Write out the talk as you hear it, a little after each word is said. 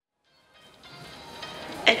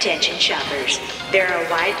Attention shoppers. There are a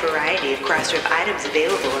wide variety of Crossrip items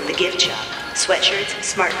available in the gift shop. Sweatshirts,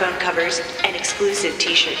 smartphone covers, an exclusive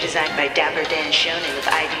t-shirt designed by Dapper Dan Shonen of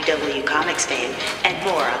IDW Comics fame, and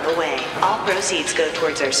more on the way. All proceeds go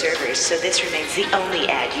towards our servers, so this remains the only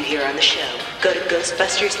ad you hear on the show. Go to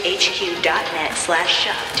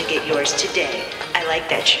ghostbustershq.net/shop to get yours today. I like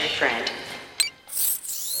that shirt, friend.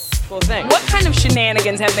 Cool thing. What kind of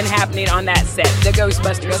shenanigans have been happening on that set, the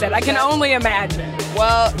Ghostbusters set? I can only imagine.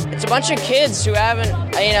 Well, it's a bunch of kids who haven't,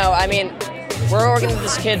 we're working with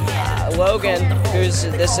this kid, Logan, who's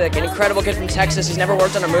this an incredible kid from Texas. He's never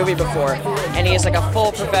worked on a movie before, and he is like a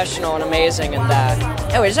full professional and amazing. And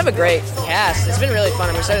we just have a great cast. It's been really fun.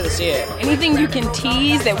 I'm excited to see it. Anything you can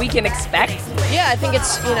tease that we can expect? Yeah, I think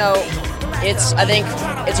it's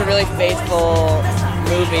a really faithful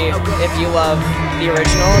movie if you love the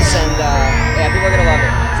originals, and people are gonna love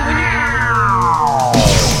it.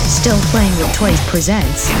 Still Playing with Toys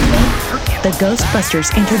presents the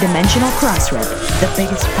Ghostbusters Interdimensional Crossrip, the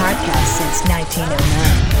biggest podcast since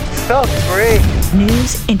 1909. So great.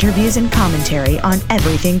 News, interviews, and commentary on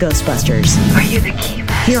everything Ghostbusters. Are you the key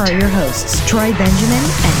master? Here are your hosts, Troy Benjamin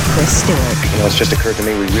and Chris Stewart. It's just occurred to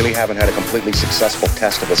me we really haven't had a completely successful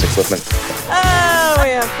test of this equipment. Oh, we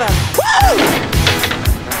have fun. Woo!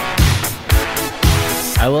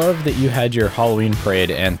 I love that you had your Halloween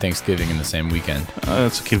parade and Thanksgiving in the same weekend.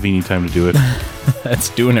 That's a convenient time to do it. That's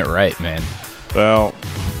doing it right, man. Well,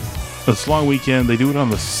 it's a long weekend. They do it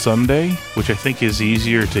on the Sunday, which I think is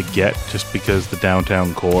easier to get just because the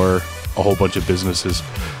downtown core, a whole bunch of businesses,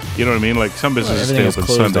 you know what I mean? Like some businesses stay open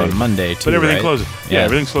Sunday. On Monday too, but everything right? closes. Yeah,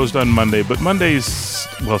 everything's closed on Monday. But Mondays,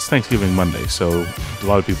 well, it's Thanksgiving Monday, so a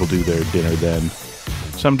lot of people do their dinner then.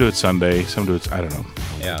 Some do it Sunday, some do it, I don't know.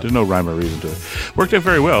 Yeah. There's no rhyme or reason to it. Worked out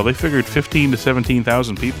very well. They figured 15 to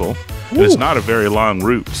 17,000 people. And it's not a very long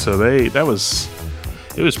route, so it was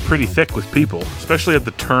pretty thick with people, especially at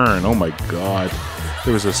the turn. Oh my God.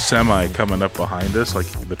 There was a semi coming up behind us, like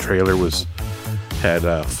the trailer had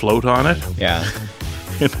a float on it. Yeah.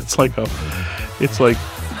 And the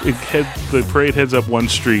parade heads up one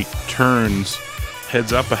street, turns,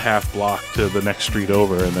 heads up a half block to the next street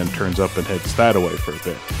over, and then turns up and heads that away for a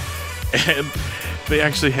bit. And they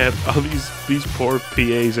actually had all these poor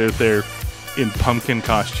PAs out there in pumpkin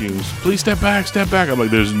costumes. Please step back, step back. I'm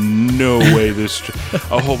like, there's no way a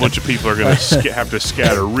whole bunch of people are going to have to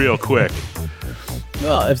scatter real quick.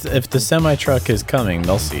 Well, if the semi-truck is coming,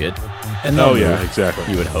 they'll see it. And exactly.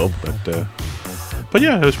 You would hope. But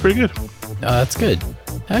yeah, it was pretty good. That's good.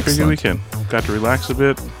 Excellent. Pretty good weekend. Got to relax a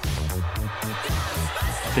bit.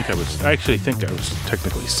 I think I was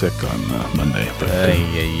technically sick on Monday, but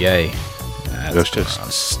I was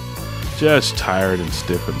just tired and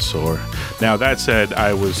stiff and sore. Now that said,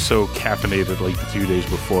 I was so caffeinated like the 2 days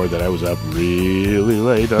before that I was up really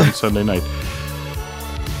late on Sunday night,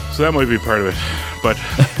 so that might be part of it. But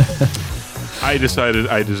I decided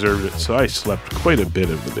I deserved it, so I slept quite a bit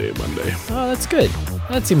of the day Monday. Oh, that's good.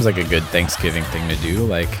 That seems like a good Thanksgiving thing to do.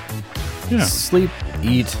 Sleep,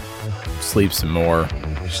 eat, sleep some more.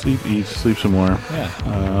 Sleep, eat, sleep some more.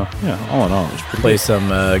 Yeah. All in all, it was pretty Play good. some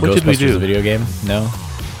What did we do? Ghostbusters video game? No?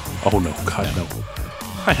 Oh, no. God, no.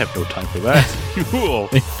 I have no time for that. You fool.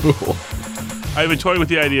 You fool. I've been toying with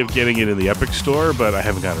the idea of getting it in the Epic Store, but I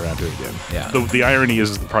haven't gotten around to it again. Yeah. The irony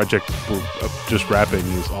is the project just wrapping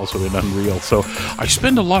is also in Unreal, so I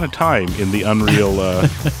spend a lot of time in the Unreal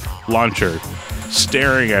launcher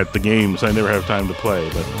staring at the games I never have time to play.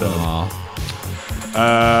 But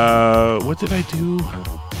what did I do?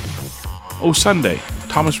 Oh, Sunday.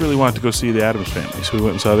 Thomas really wanted to go see the Addams Family, so we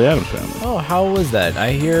went and saw the Addams Family. Oh, how was that?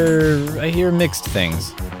 I hear mixed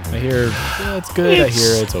things. I hear it's good. I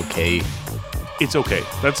hear it's okay. It's okay.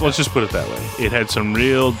 Let's just put it that way. It had some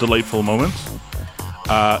real delightful moments.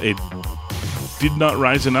 It did not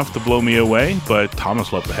rise enough to blow me away, but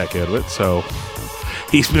Thomas loved the heck out of it. So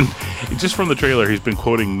he's been, just from the trailer, he's been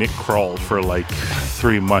quoting Nick Kroll for like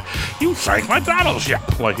 3 months. You sank my battleship.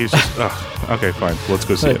 Like he's just, okay, fine. Let's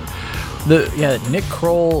go see it. Nick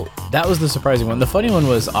Kroll, that was the surprising one. The funny one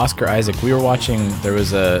was Oscar Isaac. We were watching, there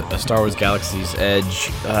was a Star Wars Galaxy's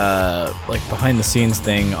Edge, behind the scenes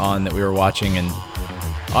thing on that we were watching, and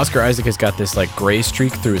Oscar Isaac has got this like gray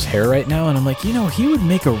streak through his hair right now, and I'm like, he would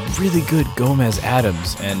make a really good Gomez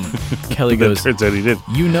Addams. And Kelly goes, turns out he did.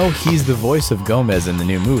 He's the voice of Gomez in the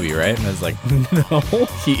new movie, right? And I was like, no,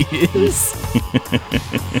 he is.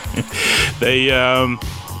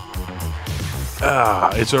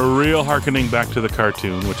 It's a real hearkening back to the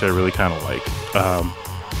cartoon, which I really kind of like.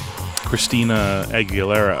 Christina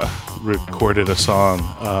Aguilera recorded a song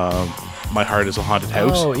My Heart is a Haunted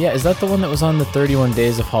House. Oh, yeah. Is that the one that was on the 31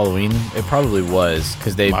 Days of Halloween? It probably was,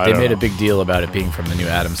 because they made a big deal about it being from the new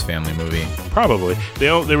Addams Family movie. Probably.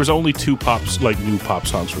 There was only two new pop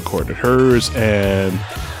songs recorded. Hers and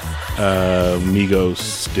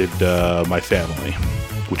Migos did My Family,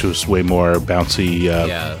 which was way more bouncy.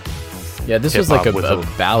 Yeah, this was like a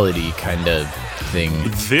ballady kind of thing.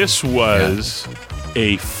 This was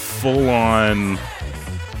a full-on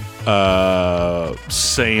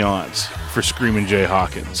seance for Screamin' Jay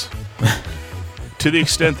Hawkins. To the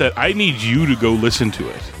extent that I need you to go listen to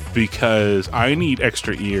it, because I need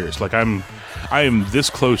extra ears. Like, I am this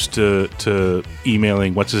close to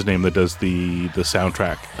emailing what's his name that does the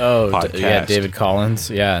soundtrack podcast. David Collins.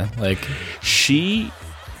 Yeah, like she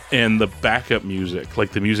and the backup music,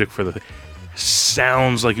 like the music for the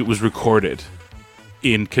sounds like it was recorded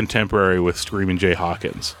in contemporary with Screamin' Jay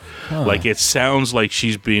Hawkins. Like, it sounds like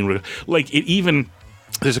she's being like it. Even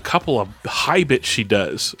there's a couple of high bits she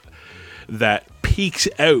does that peaks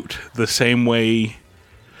out the same way,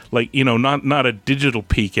 like, you know, not a digital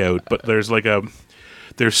peak out, but there's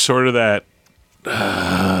sort of that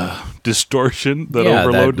distortion,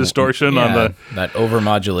 overload distortion on that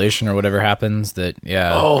overmodulation or whatever happens.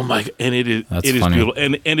 Oh my! And it is funny. beautiful,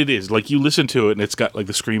 and it is like you listen to it, and it's got like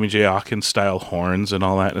the Screamin' Jay Hawkins style horns and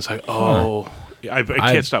all that, and it's like, I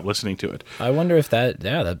can't stop listening to it. I wonder if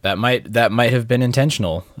that might have been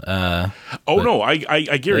intentional. No,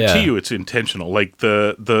 I guarantee you it's intentional. Like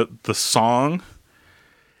the song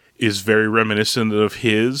is very reminiscent of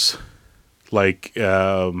his, like.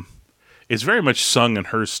 It's very much sung in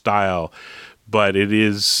her style, but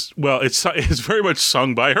it's very much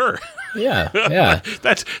sung by her. Yeah.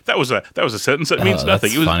 that was a sentence that means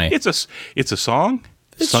nothing. Funny. It's a song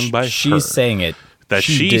sung by her. She's saying it.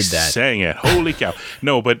 She did that. sang it. Holy cow!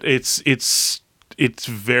 No, but it's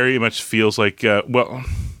very much feels like I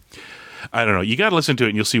don't know. You got to listen to it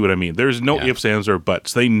and you'll see what I mean. There's no ifs, ands, or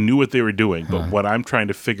buts. They knew what they were doing, but what I'm trying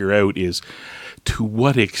to figure out is to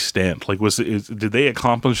what extent. Like, did they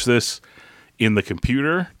accomplish this in the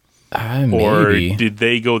computer, or did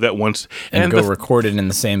they go that once and go record it in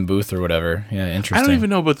the same booth or whatever? Yeah, interesting. I don't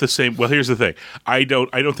even know about the same. Well, here's the thing. I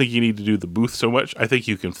don't think you need to do the booth so much. I think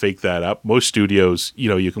you can fake that up. Most studios,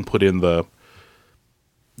 you can put in the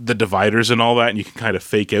dividers and all that, and you can kind of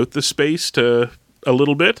fake out the space to a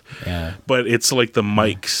little bit. Yeah. But it's like the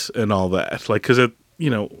mics and all that, like, because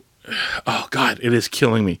oh God, it is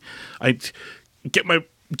killing me. I get my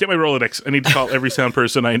Rolodex. I need to call every sound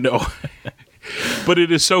person I know. But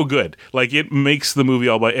it is so good. Like, it makes the movie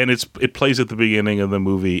and it plays at the beginning of the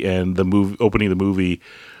movie, and the opening of the movie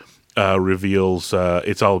reveals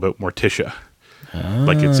it's all about Morticia.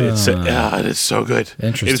 Like, it is so good.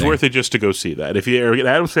 Interesting. It's worth it just to go see that. If you're an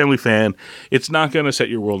Addams Family fan, it's not going to set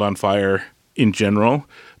your world on fire in general,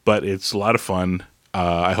 but it's a lot of fun.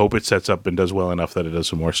 I hope it sets up and does well enough that it does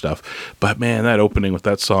some more stuff. But man, that opening with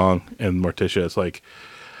that song and Morticia, it's like,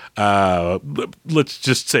 let's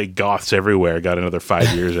just say goths everywhere got another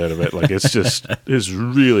 5 years out of it. Like, it's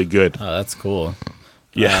really good. Oh, that's cool.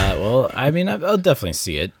 Yeah. Well, I mean, I'll definitely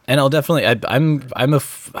see it, and I'll definitely. I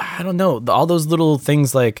don't know, all those little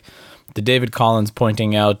things like the David Collins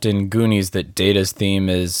pointing out in Goonies that Data's theme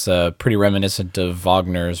is pretty reminiscent of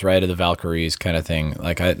Wagner's Ride of the Valkyries kind of thing.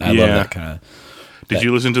 Like, I love that kind of. Did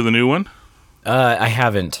you listen to the new one? I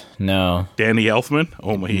haven't. No. Danny Elfman?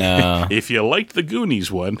 Oh my! No. If you liked the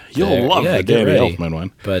Goonies one, you'll love the Danny Elfman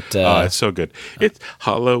one. But it's so good. It's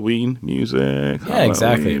Halloween music. Yeah,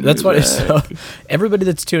 exactly. That's what. So everybody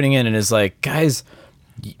that's tuning in and is like, guys,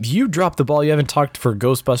 you dropped the ball. You haven't talked for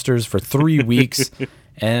Ghostbusters for 3 weeks,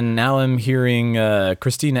 and now I'm hearing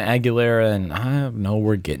Christina Aguilera, and I know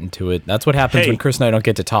we're getting to it. That's what happens when Chris and I don't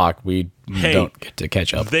get to talk. We don't get to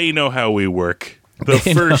catch up. They know how we work. The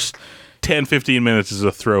first 10, 15 minutes is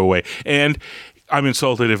a throwaway. And I'm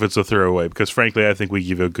insulted if it's a throwaway, because frankly, I think we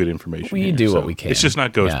give out good information. We do what we can. It's just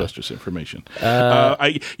not Ghostbusters information.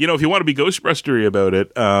 If you want to be Ghostbustery about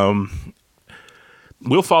it,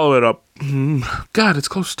 we'll follow it up. God, it's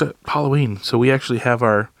close to Halloween. So we actually have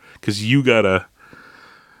because you got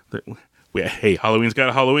Halloween's got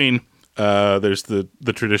a Halloween. There's the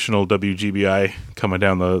traditional WGBI coming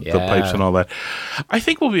down the pipes and all that. I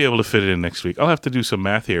think we'll be able to fit it in next week. I'll have to do some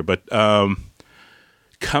math here, but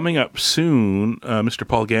coming up soon, Mr.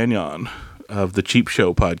 Paul Gagnon of the Cheap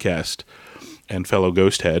Show podcast and fellow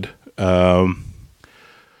Ghost Head. I'm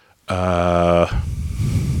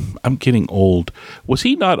getting old. Was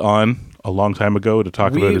he not on a long time ago to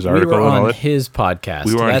talk about his article we were and all on that. his podcast.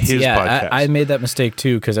 We were on his podcast. I made that mistake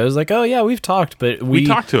too because I was like, oh yeah, we've talked, but we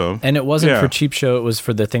talked to him, and it wasn't for Cheap Show. It was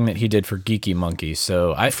for the thing that he did for Geeky Monkey.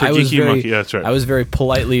 So I was Geeky Monkey, that's right. I was very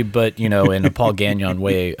politely, but in a Paul Gagnon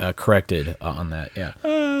way, corrected on that.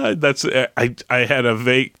 Yeah, that's I had a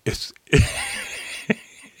vague.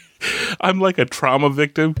 I'm like a trauma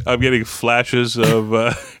victim. I'm getting flashes of.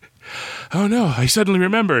 Oh no! I suddenly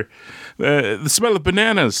remember. The smell of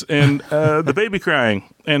bananas and the baby crying,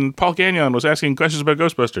 and Paul Gagnon was asking questions about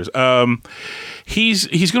Ghostbusters.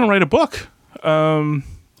 He's going to write a book. Good.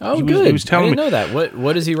 He was telling me. I didn't know that.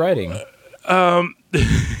 What is he writing?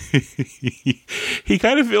 He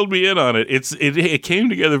kind of filled me in on it. It came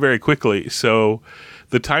together very quickly. So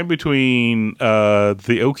the time between the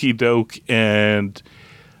Okie Doke and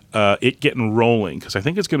it getting rolling, because I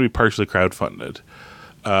think it's going to be partially crowdfunded.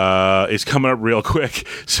 Is coming up real quick,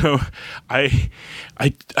 so I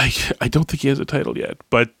don't think he has a title yet,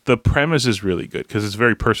 but the premise is really good because it's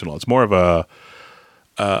very personal. It's more of a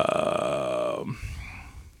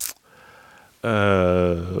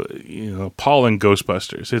Paul and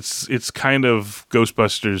Ghostbusters. It's kind of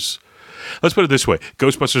Ghostbusters. Let's put it this way: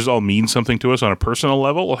 Ghostbusters all mean something to us on a personal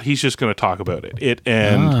level. Well, he's just going to talk about it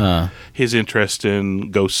and his interest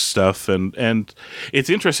in ghost stuff, and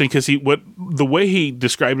it's interesting because the way he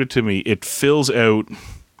described it to me, it fills out.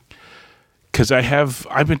 Because I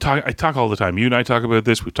talk all the time. You and I talk about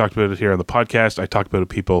this. We've talked about it here on the podcast. I talk about it with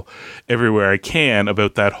people everywhere I can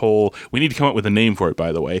about that whole. We need to come up with a name for it,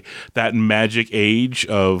 by the way. That magic age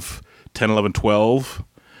of 10, 11, 12,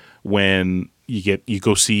 when you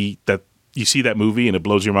go see that. You see that movie and it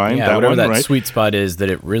blows your mind. Yeah, whatever that sweet spot is that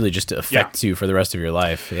it really just affects you for the rest of your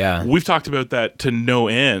life. Yeah. We've talked about that to no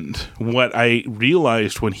end. What I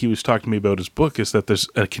realized when he was talking to me about his book is that there's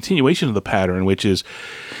a continuation of the pattern, which is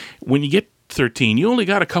when you get 13, you only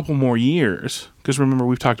got a couple more years. Because remember,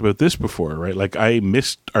 we've talked about this before, right? Like I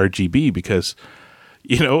missed RGB because,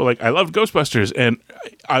 I loved Ghostbusters and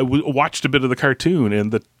I watched a bit of the cartoon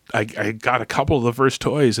and I got a couple of the first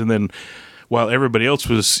toys, and then while everybody else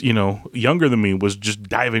was, younger than me, was just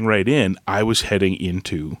diving right in, I was heading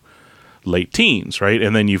into late teens, right?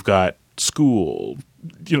 And then you've got school,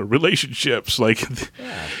 relationships,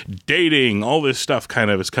 dating, all this stuff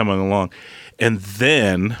kind of is coming along. And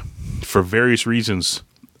then, for various reasons,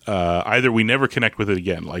 either we never connect with it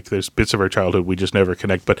again, like there's bits of our childhood we just never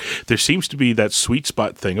connect, but there seems to be that sweet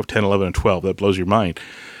spot thing of 10, 11, and 12 that blows your mind.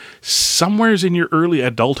 Somewhere's in your early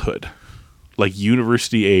adulthood, like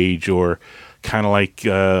university age or kind of like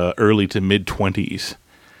early to mid 20s,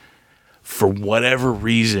 for whatever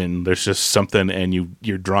reason, there's just something and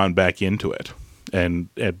you're drawn back into it.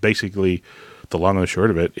 And basically, the long and the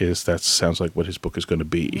short of it is that sounds like what his book is going to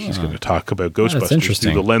be. He's going to talk about Ghostbusters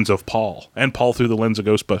through the lens of Paul, and Paul through the lens of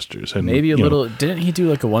Ghostbusters. And maybe a little. Didn't he do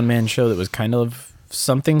like a one-man show that was kind of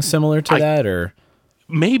something similar to that? Or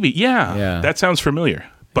maybe, yeah. That sounds familiar.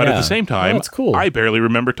 But at the same time, that's cool. I barely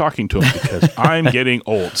remember talking to him because I'm getting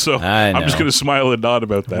old. So I'm just going to smile and nod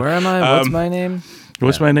about that. Where am I? What's my name?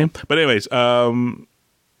 What's my name? But anyways,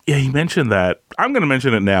 he mentioned that. I'm going to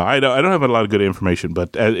mention it now. I don't have a lot of good information,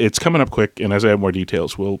 but it's coming up quick, and as I have more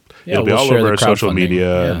details, it'll be all over our social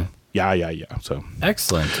media. Yeah. So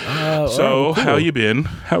excellent. How you been?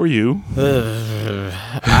 How are you?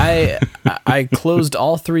 I closed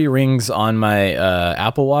all 3 rings on my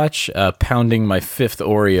Apple Watch, pounding my 5th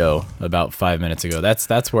Oreo about 5 minutes ago.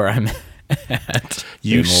 That's where I'm at.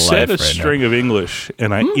 You said a string of English,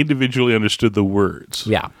 and I individually understood the words.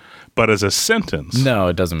 Yeah. But as a sentence, no,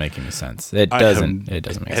 it doesn't make any sense. It doesn't make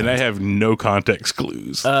sense. And I have no context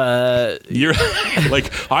clues. You're like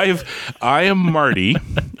I am Marty,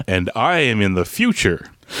 and I am in the future,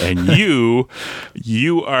 and you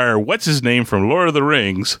are what's his name from Lord of the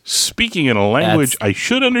Rings, speaking in a language I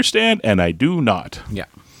should understand, and I do not. Yeah.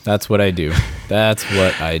 That's what I do. But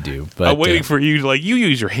I'm waiting for you to you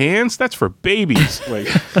use your hands. That's for babies.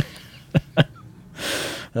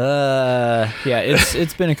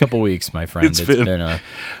 It's been a couple weeks, my friend.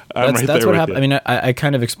 That's what happened. I mean, I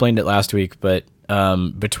kind of explained it last week, but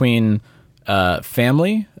between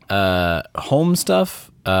family, home stuff,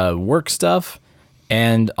 work stuff,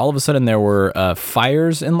 and all of a sudden there were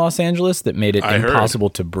fires in Los Angeles that made it impossible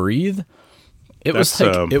to breathe. It was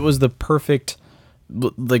the perfect,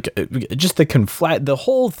 just the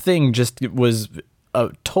whole thing just was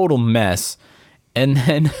a total mess. And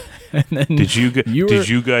then did you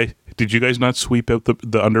guys not sweep out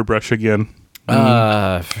the underbrush again?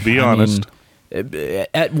 Be honest.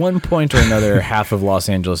 at one point or another, half of Los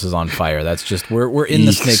Angeles is on fire. That's just we're in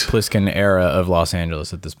the Snake Plissken era of Los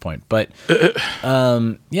Angeles at this point. But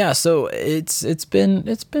yeah, so it's been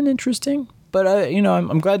interesting. But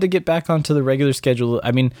I'm glad to get back onto the regular schedule.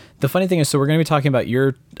 I mean, the funny thing is, so we're going to be talking about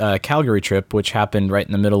your Calgary trip, which happened right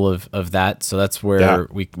in the middle of that. So that's where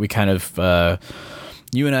we kind of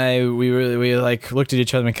you and I we like looked at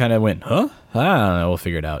each other and kind of went, huh? I don't know. We'll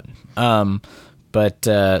figure it out. But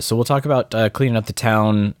so we'll talk about cleaning up the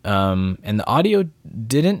town. And the audio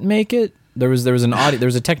didn't make it. There was an audio. There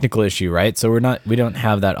was a technical issue, right? So we don't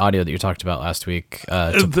have that audio that you talked about last week.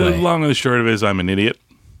 The long and the short of it is, I'm an idiot.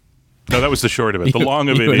 No, that was the short of it. The long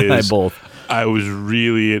of it is, I was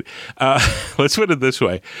really. Let's put it this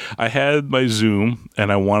way: I had my Zoom, and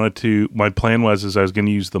my plan was I was going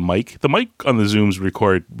to use the mic. The mic on the Zooms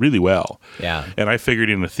record really well. Yeah. And I figured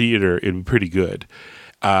in the theater it'd be pretty good.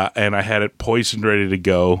 And I had it poised and ready to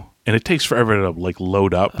go. And it takes forever to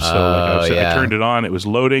load up. So I turned it on, it was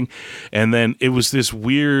loading, and then it was this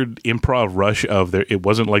weird improv rush of there. It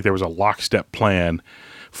wasn't like there was a lockstep plan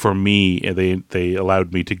for me. They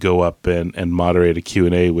allowed me to go up and moderate a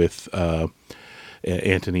Q&A with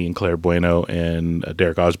Anthony and Claire Bueno, and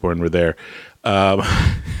Derek Osborne were there.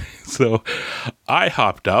 So I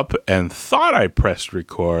hopped up and thought I pressed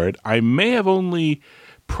record. I may have only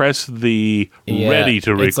pressed the ready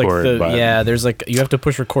to record button. Yeah, there's you have to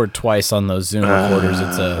push record twice on those Zoom recorders.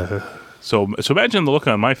 So imagine the look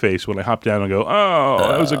on my face when I hop down and go, oh,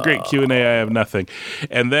 that was a great Q&A, I have nothing.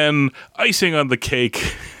 And then icing on the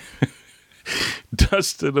cake,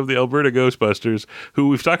 Dustin of the Alberta Ghostbusters, who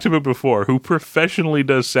we've talked about before, who professionally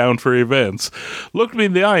does sound for events, looked me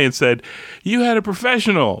in the eye and said, you had a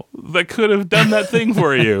professional that could have done that thing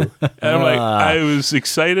for you. And I'm like, I was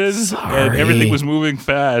excited, and everything was moving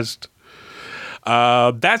fast.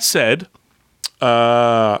 That said,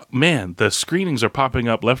 man, the screenings are popping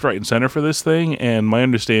up left, right, and center for this thing, and my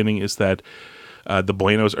understanding is that the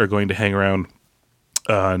Buenos are going to hang around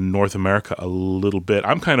North America a little bit.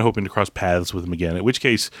 I'm kind of hoping to cross paths with them again, in which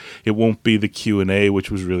case it won't be the Q&A,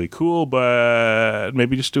 which was really cool, but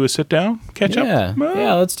maybe just do a sit down, catch up.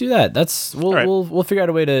 Yeah, let's do that. We'll figure out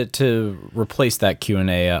a way to replace that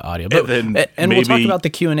Q&A audio. But, and we'll talk about the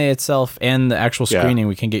Q&A itself and the actual screening.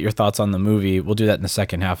 We can get your thoughts on the movie. We'll do that in the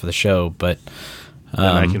second half of the show, but and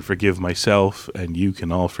I can forgive myself, and you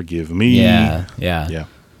can all forgive me. Yeah.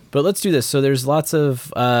 But let's do this. So there was lots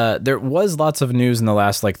of news in the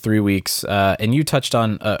last 3 weeks, and you touched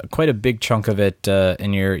on quite a big chunk of it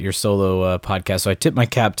in your solo podcast. So I tip my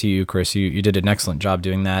cap to you, Chris. You did an excellent job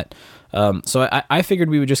doing that. So I figured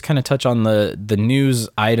we would just kind of touch on the news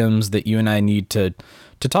items that you and I need to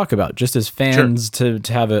talk about, just as fans, to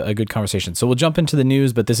have a good conversation. So we'll jump into the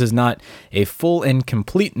news, but this is not a full and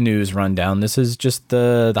complete news rundown. This is just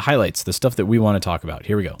the highlights, the stuff that we want to talk about.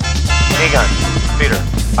 Here we go. Egon, Peter,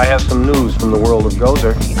 I have some news from the world of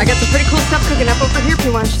Gozer. I got some pretty cool stuff cooking up over here if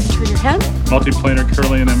you want to just turn your head. Multiplanar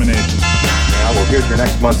Kirlian emanation. Yeah, well, here's your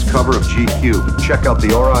next month's cover of GQ. Check out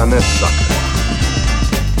the aura on this sucker.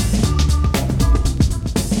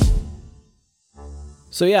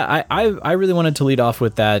 So yeah, I really wanted to lead off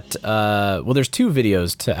with that. Well, there's two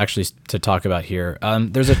videos to talk about here.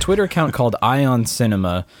 There's a Twitter account called Ion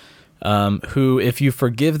Cinema, who, if you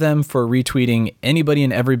forgive them for retweeting anybody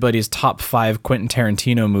and everybody's top 5 Quentin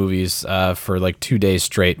Tarantino movies for 2 days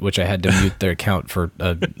straight, which I had to mute their account for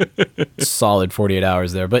a solid 48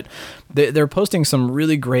 hours there. But they're posting some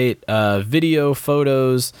really great video,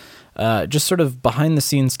 photos, just sort of behind the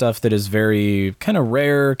scenes stuff that is very kind of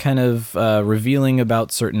rare, kind of revealing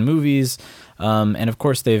about certain movies. And of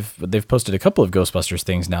course, they've posted a couple of Ghostbusters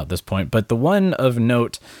things now at this point. But the one of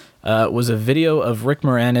note was a video of Rick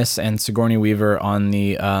Moranis and Sigourney Weaver on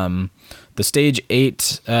the stage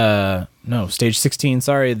 16,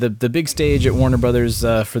 sorry, the big stage at Warner Brothers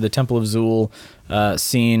for the Temple of Zool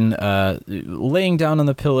scene, laying down on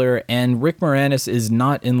the pillar, and Rick Moranis is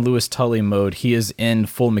not in Louis Tully mode. He is in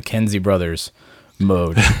full Mackenzie Brothers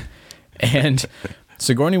mode. And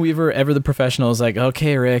Sigourney Weaver, ever the professional, is like,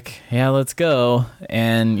 okay, Rick, yeah, let's go.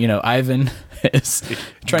 And, Ivan is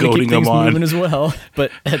trying to keep things moving as well.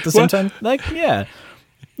 But at the same time, letting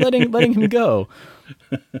him go.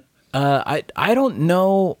 I don't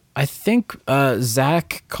know. I think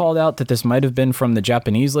Zach called out that this might have been from the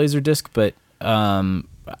Japanese Laserdisc, but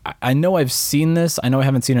I know I've seen this. I know I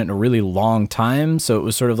haven't seen it in a really long time, so it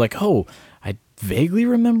was sort of like, oh, I vaguely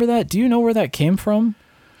remember that. Do you know where that came from?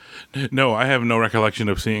 No, I have no recollection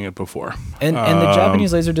of seeing it before. And the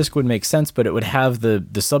Japanese Laserdisc would make sense, but it would have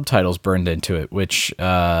the subtitles burned into it, which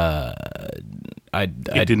it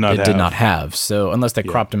did not have. So unless they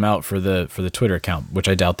cropped them out for the Twitter account, which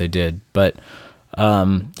I doubt they did. But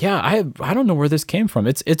I don't know where this came from.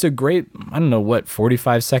 It's a great, I don't know what,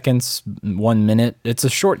 45 seconds, 1 minute. It's a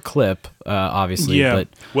short clip, obviously. Yeah. But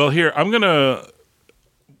well, here I'm gonna.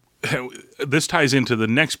 This ties into the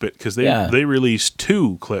next bit because they released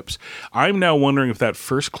 2 clips. I'm now wondering if that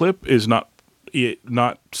first clip is not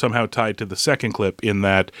somehow tied to the second clip, in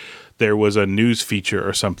that there was a news feature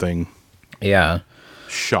or something. Yeah.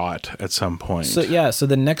 Shot at some point. So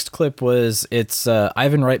the next clip was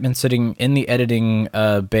Ivan Reitman sitting in the editing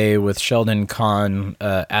bay with Sheldon Kahn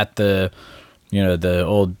at the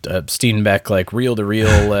old Steenbeck like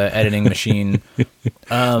reel-to-reel editing machine.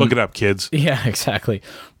 Look it up, kids. Yeah, exactly.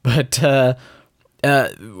 But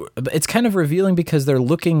it's kind of revealing because they're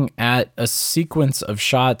looking at a sequence of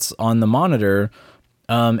shots on the monitor.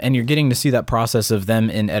 And you're getting to see that process of them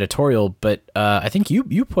in editorial, but I think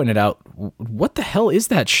you pointed out, what the hell is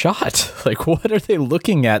that shot? Like, what are they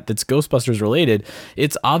looking at that's Ghostbusters related?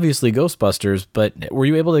 It's obviously Ghostbusters, but were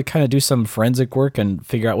you able to kind of do some forensic work and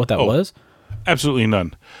figure out what that was? Absolutely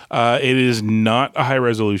none. It is not a high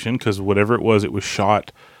resolution because whatever it was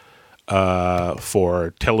shot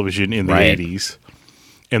for television in the 80s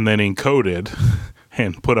and then encoded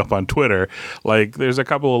and put up on Twitter. Like, there's a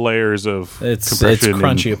couple of layers of compression. It's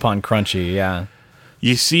crunchy upon crunchy, yeah.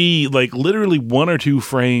 You see, like, literally 1 or 2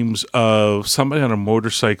 frames of somebody on a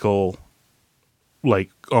motorcycle, like,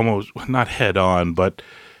 almost, not head on, but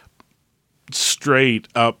straight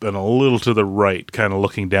up and a little to the right, kind of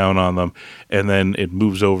looking down on them. And then it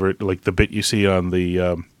moves over, like the bit you see on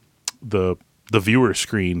the viewer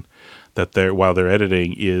screen that while they're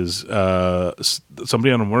editing is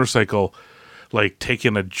somebody on a motorcycle, like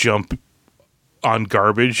taking a jump on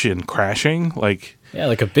garbage and crashing, like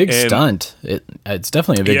a big stunt. It's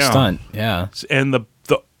definitely a big stunt. Yeah, and the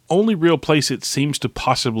only real place it seems to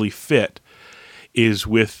possibly fit is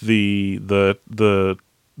with the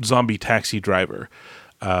zombie taxi driver.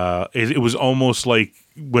 It was almost like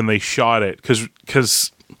when they shot it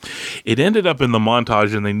because it ended up in the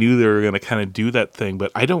montage and they knew they were going to kind of do that thing,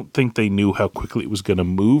 but I don't think they knew how quickly it was going to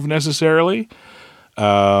move necessarily.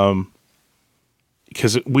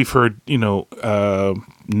 Because we've heard,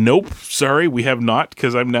 nope, sorry, we have not,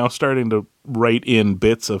 because I'm now starting to write in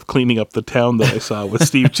bits of cleaning up the town that I saw with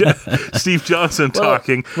Steve Johnson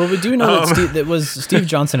talking. Well, we do know that Steve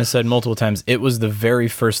Johnson has said multiple times it was the very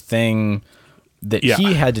first thing that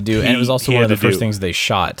he had to do, and it was also one of the first things they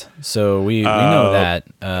shot. So we know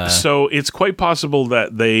that. So it's quite possible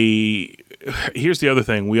that here's the other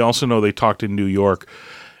thing. We also know they talked in New York,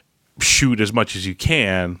 shoot as much as you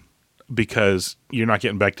can, because you're not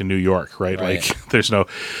getting back to New York, right? Like there's no.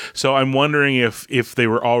 So I'm wondering if they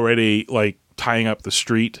were already like tying up the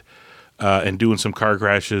street and doing some car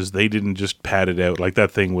crashes. They didn't just pad it out. Like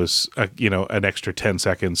that thing was an extra 10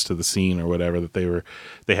 seconds to the scene or whatever that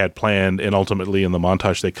they had planned, and ultimately in the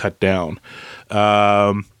montage they cut down.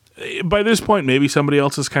 By this point, maybe somebody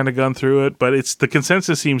else has kind of gone through it, but the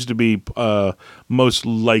consensus seems to be most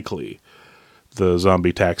likely the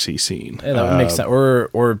zombie taxi scene. Yeah, that would make sense.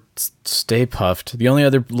 Or Stay Puft. The only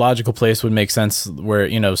other logical place would make sense where,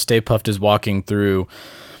 Stay Puft is walking through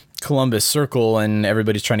Columbus Circle and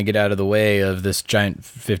everybody's trying to get out of the way of this giant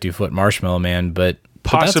 50-foot marshmallow man, but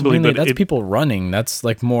possibly, but that's people running. That's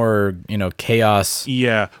like more, chaos.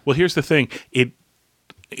 Yeah. Well, here's the thing.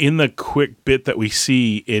 In the quick bit that we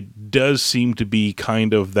see, it does seem to be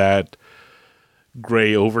kind of that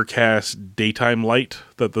gray overcast daytime light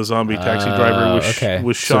that the zombie taxi driver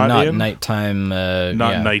was shot not in. Nighttime,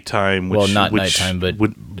 not nighttime. Not nighttime, but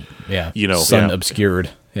sun obscured.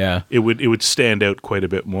 Yeah, it would stand out quite a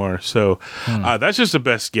bit more. So that's just a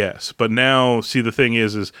best guess. But now, see, the thing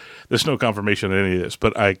is there's no confirmation on any of this.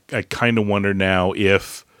 But I kind of wonder now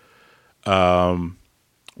if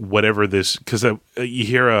whatever this, because you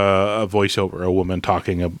hear a voiceover, a woman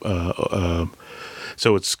talking.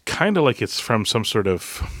 So it's kind of like it's from some sort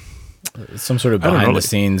of behind the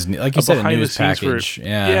scenes, like you said, a news package.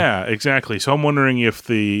 Yeah, exactly. So I'm wondering if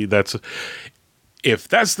that's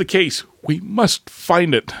the case, we must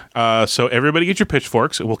find it. So everybody get your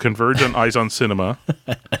pitchforks, and we'll converge on Eyes on Cinema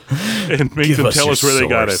and make them tell us where they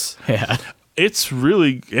got it. Yeah,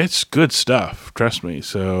 it's good stuff. Trust me.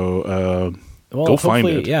 So. Go find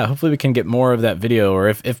it. Yeah, hopefully we can get more of that video, or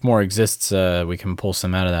if more exists, we can pull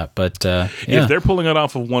some out of that. But if they're pulling it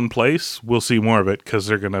off of one place, we'll see more of it because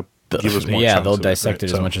they're going to give us more. Yeah, they'll dissect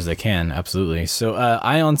it as much as they can. Absolutely. So,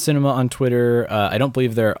 Ion Cinema on Twitter. I don't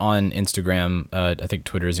believe they're on Instagram. I think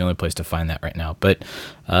Twitter is the only place to find that right now. But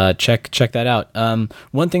check that out.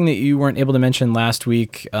 One thing that you weren't able to mention last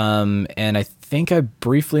week, and I think I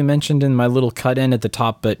briefly mentioned in my little cut in at the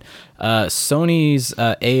top, but Sony's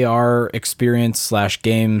AR experience /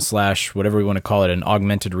 game / whatever we want to call it, an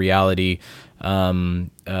augmented reality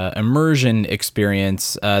immersion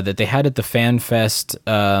experience that they had at the Fan Fest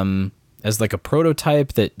as like a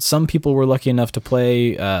prototype that some people were lucky enough to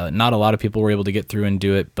play. Not a lot of people were able to get through and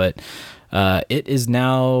do it, but it is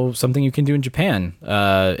now something you can do in Japan.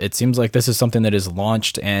 It seems like this is something that is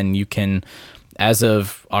launched, and you can, as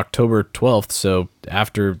of October 12th, so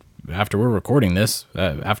after we're recording this,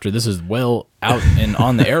 after this is well out and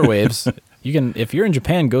on the airwaves, you can, if you're in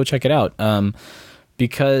Japan, go check it out.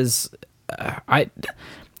 Because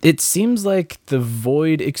it seems like the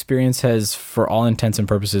Void experience has, for all intents and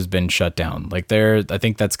purposes, been shut down. Like I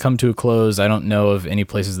think that's come to a close. I don't know of any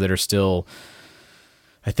places that are still.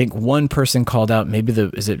 I think one person called out. Maybe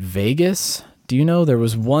is it Vegas? Do you know there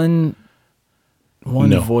was one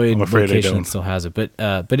No, Void I'm afraid location I don't. that still has it?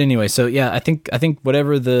 But anyway, so yeah, I think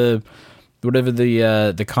whatever the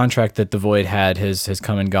contract that the Void had has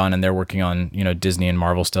come and gone, and they're working on Disney and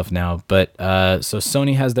Marvel stuff now. But so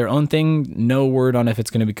Sony has their own thing. No word on if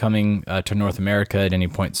it's going to be coming to North America at any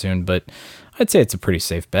point soon, but I'd say it's a pretty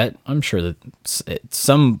safe bet. I'm sure that at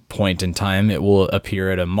some point in time it will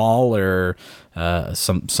appear at a mall or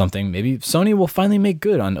something. Maybe Sony will finally make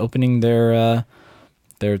good on opening their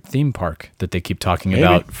theme park that they keep talking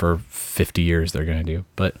about for 50 years they're going to do.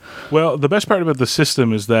 But well, the best part about the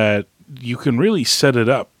system is that you can really set it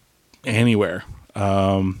up anywhere,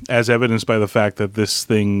 as evidenced by the fact that this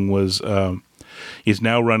thing is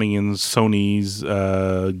now running in Sony's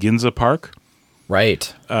Ginza Park.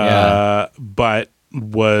 Right. But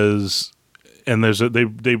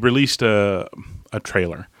they released a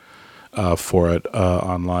trailer for it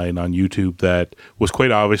online on YouTube that was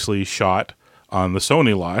quite obviously shot on the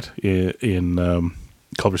Sony lot in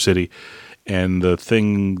Culver City. And the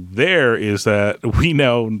thing there is that we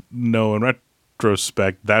now know in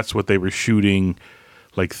retrospect that's what they were shooting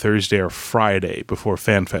like Thursday or Friday before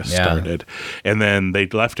FanFest started. And then they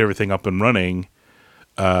left everything up and running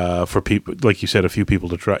for people, like you said, a few people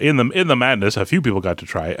to try. In the madness, a few people got to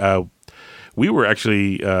try. We were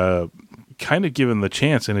actually kind of given the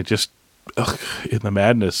chance, and it just in the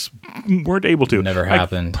madness weren't able to. Never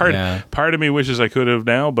happened. Part of me wishes I could have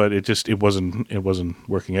now, but it wasn't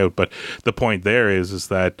working out. But the point there is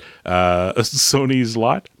that Sony's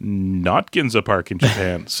lot, not Ginza Park in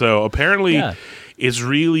Japan. So apparently it's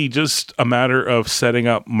really just a matter of setting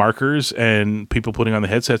up markers and people putting on the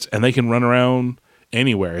headsets, and they can run around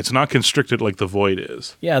anywhere. It's not constricted like the Void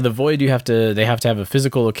is. Yeah, the Void, they have to have a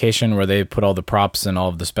physical location where they put all the props and all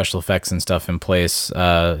of the special effects and stuff in place.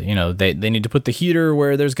 They need to put the heater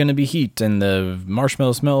where there's going to be heat, and the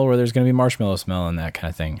marshmallow smell where there's going to be marshmallow smell, and that kind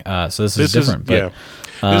of thing. So this is different. This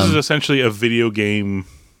is essentially a video game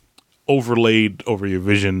overlaid over your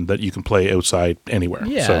vision that you can play outside anywhere.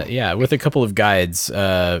 Yeah, with a couple of guides.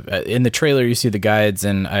 In the trailer, you see the guides,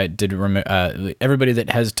 and I did remember everybody that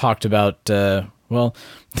has talked about. Well,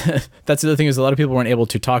 that's the other thing, is a lot of people weren't able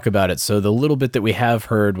to talk about it. So the little bit that we have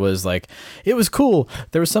heard was like, it was cool.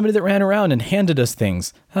 There was somebody that ran around and handed us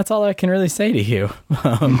things. That's all I can really say to you.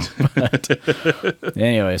 But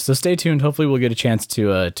anyway, so stay tuned. Hopefully we'll get a chance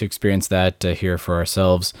to experience that here for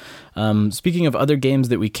ourselves. Speaking of other games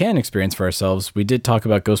that we can experience for ourselves, we did talk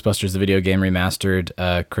about Ghostbusters, the video game remastered.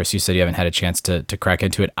 Chris, you said you haven't had a chance to crack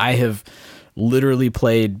into it. I have literally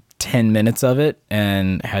played 10 minutes of it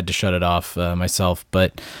and had to shut it off myself,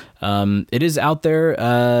 but it is out there.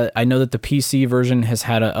 I know that the PC version has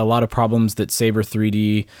had a lot of problems that Saber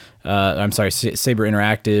Interactive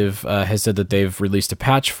has said that they've released a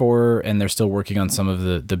patch for, and they're still working on some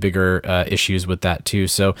of the bigger issues with that too.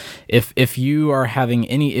 So if you are having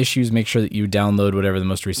any issues, make sure that you download whatever the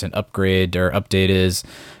most recent upgrade or update is.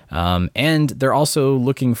 And they're also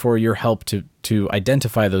looking for your help to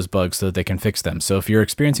identify those bugs so that they can fix them. So if you're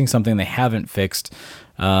experiencing something they haven't fixed,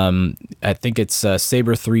 I think it's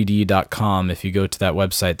saber3d.com. If you go to that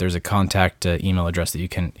website, there's a contact email address that you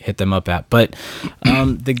can hit them up at. But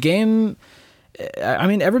the game, I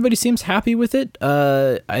mean, everybody seems happy with it.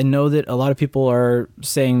 I know that a lot of people are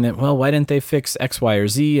saying that, well, why didn't they fix X, Y, or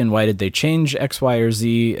Z, and why did they change X, Y, or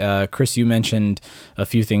Z? Chris, you mentioned a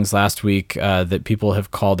few things last week that people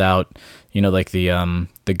have called out, like the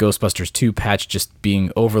Ghostbusters 2 patch just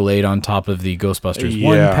being overlaid on top of the Ghostbusters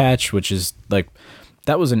 1 patch, which is like,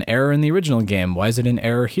 that was an error in the original game. Why is it an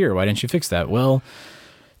error here? Why didn't you fix that? Well,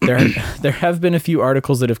 there have been a few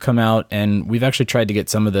articles that have come out, and we've actually tried to get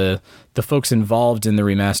some of the folks involved in the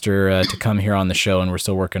remaster to come here on the show, and we're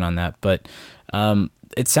still working on that. But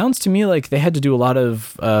it sounds to me like they had to do a lot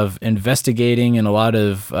of investigating and a lot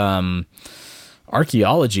of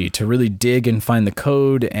archaeology to really dig and find the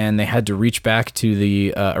code, and they had to reach back to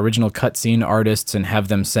the original cutscene artists and have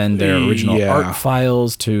them send their original art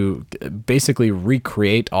files to basically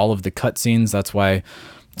recreate all of the cutscenes. That's why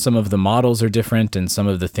some of the models are different and some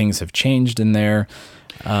of the things have changed in there.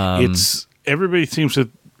 Everybody seems to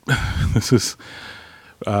this is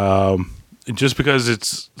just because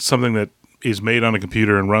it's something that is made on a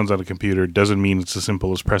computer and runs on a computer doesn't mean it's as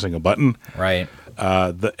simple as pressing a button. Right.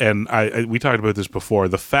 We talked about this before.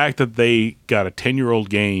 The fact that they got a 10-year-old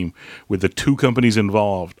game with the two companies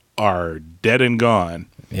involved are dead and gone.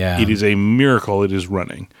 Yeah. It is a miracle it is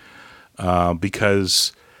running.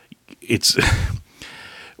 Because it's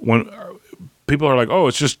when people are like, oh,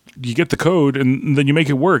 it's just you get the code and then you make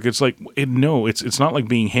it work. It's like, no, it's not like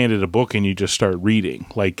being handed a book and you just start reading.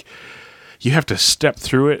 Like, you have to step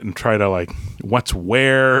through it and try to like what's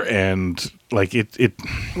where and like it.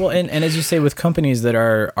 Well, and as you say, with companies that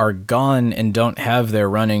are gone and don't have their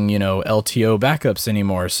running, LTO backups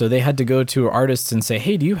anymore, so they had to go to artists and say,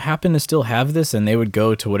 hey, do you happen to still have this? And they would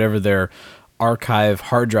go to whatever their archive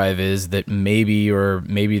hard drive is that maybe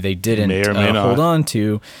they didn't may or may not hold on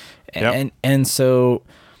to, and so.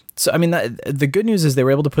 So, I mean, the good news is they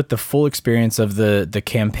were able to put the full experience of the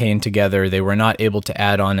campaign together. They were not able to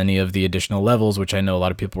add on any of the additional levels, which I know a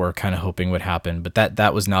lot of people were kind of hoping would happen, but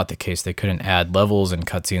that was not the case. They couldn't add levels and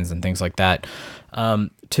cutscenes and things like that.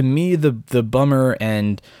 To me, the bummer,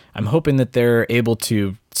 and I'm hoping that they're able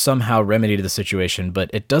to somehow remedy the situation,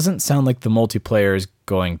 but it doesn't sound like the multiplayer is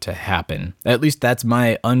going to happen. At least that's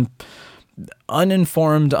my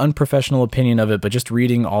uninformed, unprofessional opinion of it, but just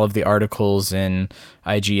reading all of the articles in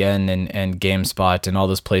IGN and GameSpot and all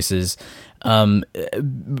those places,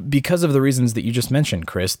 because of the reasons that you just mentioned,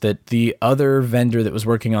 Chris, that the other vendor that was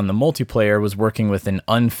working on the multiplayer was working with an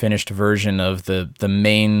unfinished version of the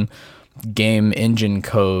main game engine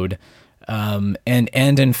code, and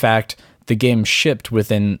in fact, the game shipped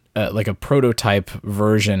within like a prototype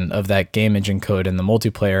version of that game engine code in the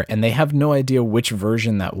multiplayer, and they have no idea which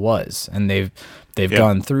version that was. And they've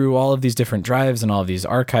gone through all of these different drives and all of these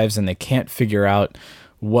archives, and they can't figure out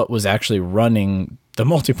what was actually running the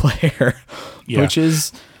multiplayer, which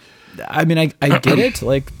is, I mean, I get it.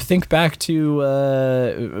 Like, think back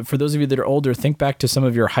to, for those of you that are older, think back to some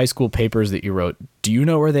of your high school papers that you wrote. Do you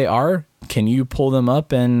know where they are? Can you pull them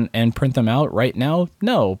up and print them out right now?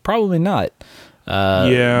 No, probably not.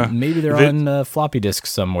 Maybe they're on floppy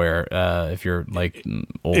disks somewhere, if you're like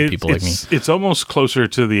old people like me. It's almost closer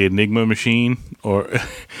to the Enigma machine, or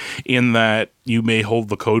in that you may hold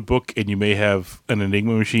the code book and you may have an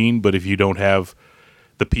Enigma machine, but if you don't have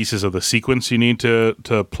the pieces of the sequence you need to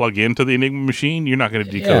plug into the Enigma machine, you're not going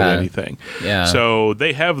to decode anything. Yeah. So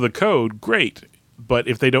they have the code, great, but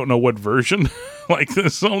if they don't know what version, like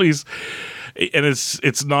this, all these, and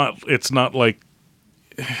it's not like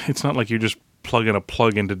you're just plugging a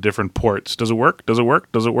plug into different ports. Does it work? Does it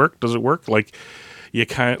work? Does it work? Does it work? Like, you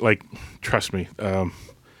can't, like, trust me,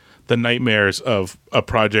 the nightmares of a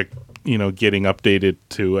project, getting updated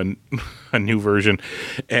to a new version,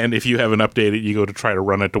 and if you haven't updated, you go to try to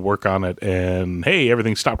run it to work on it, and hey,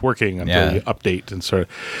 everything stopped working until you update, and sort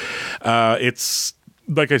of, it's,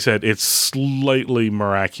 like I said, it's slightly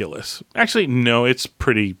miraculous. Actually, no, it's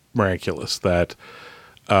pretty miraculous that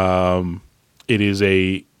it is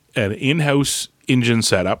an in-house engine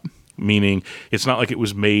setup, meaning it's not like it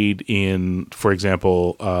was made in, for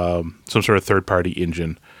example, some sort of third-party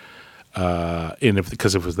engine.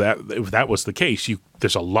 Because if that was the case,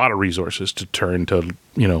 there's a lot of resources to turn to,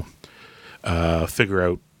 figure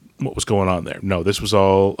out what was going on there. No, this was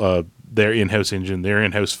all their in-house engine, their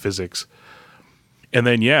in-house physics. And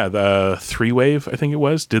then, the 3Wave, I think it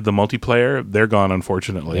was, did the multiplayer. They're gone,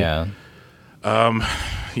 unfortunately. Yeah.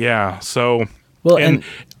 So, well, and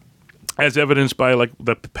as evidenced by like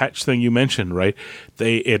the patch thing you mentioned, right?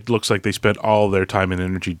 It looks like they spent all their time and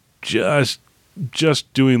energy just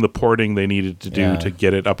doing the porting they needed to do to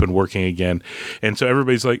get it up and working again. And so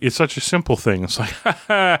everybody's like, it's such a simple thing. It's like,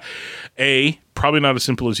 A, probably not as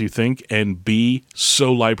simple as you think, and B,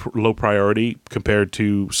 so low priority compared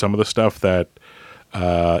to some of the stuff that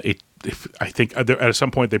I think at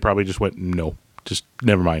some point they probably just went, no, just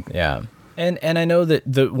never mind. Yeah. And I know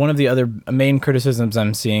that one of the other main criticisms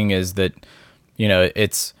I'm seeing is that,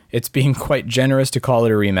 it's being quite generous to call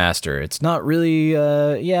it a remaster. It's not really,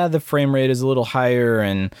 the frame rate is a little higher,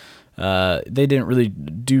 and they didn't really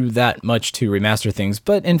do that much to remaster things,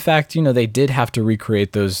 but in fact, they did have to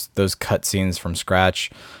recreate those cutscenes from scratch.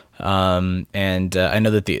 And I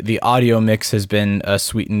know that the audio mix has been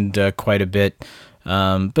sweetened quite a bit.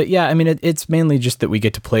 But yeah, I mean, it's mainly just that we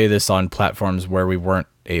get to play this on platforms where we weren't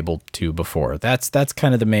able to before. That's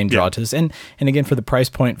kind of the main draw to this. And again, for the price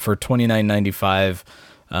point for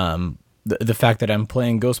 $29.95, the fact that I'm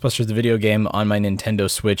playing Ghostbusters the video game on my Nintendo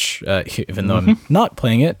Switch, even though I'm not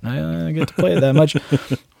playing it, I get to play it that much.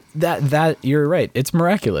 That you're right. It's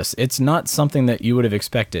miraculous. It's not something that you would have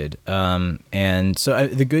expected. And so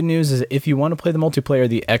the good news is, if you want to play the multiplayer,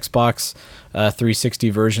 the Xbox 360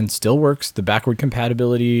 version still works. The backward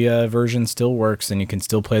compatibility version still works, and you can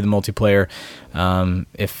still play the multiplayer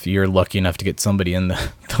if you're lucky enough to get somebody in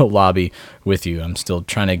the lobby with you. I'm still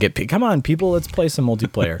trying to get. Come on, people, let's play some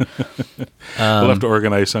multiplayer. We'll have to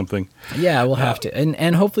organize something. Yeah, we'll have to,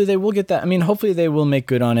 and hopefully they will get that. I mean, hopefully they will make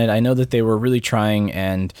good on it. I know that they were really trying,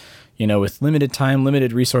 and with limited time,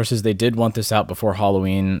 limited resources, they did want this out before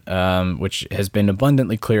Halloween, which has been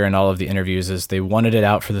abundantly clear in all of the interviews, is they wanted it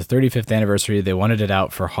out for the 35th anniversary. They wanted it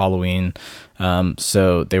out for Halloween.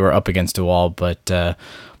 So they were up against a wall, but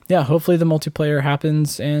yeah, hopefully the multiplayer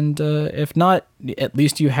happens. And if not, at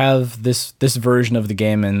least you have this version of the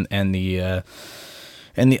game and the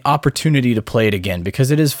opportunity to play it again,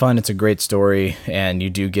 because it is fun. It's a great story, and you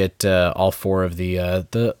do get all four of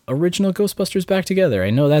the original Ghostbusters back together. I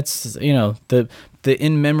know that's the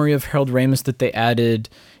in memory of Harold Ramis that they added,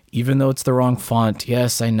 even though it's the wrong font.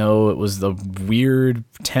 Yes, I know it was the weird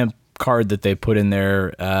temp card that they put in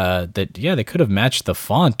there. They could have matched the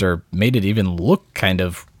font or made it even look kind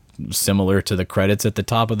of similar to the credits at the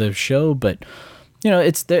top of the show, but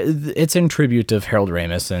it's in tribute of Harold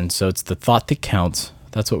Ramis, and so it's the thought that counts.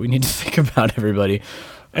 That's what we need to think about, everybody.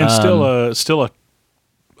 And still a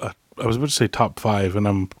I was about to say top 5, and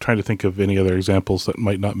I'm trying to think of any other examples that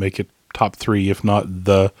might not make it top 3, if not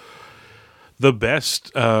the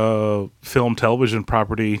best film television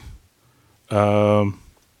property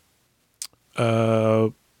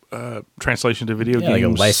translation to video games. Like a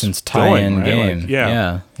licensed tie-in game. Like,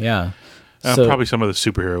 yeah. So, probably some of the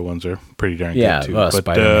superhero ones are pretty darn good too. But,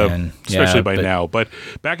 Spider-Man. Especially by now. But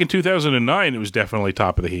back in 2009, it was definitely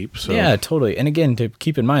top of the heap. So. Yeah, totally. And again, to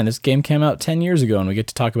keep in mind, this game came out 10 years ago, and we get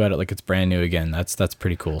to talk about it like it's brand new again. That's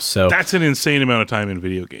pretty cool. So that's an insane amount of time in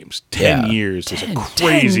video games. 10 years is a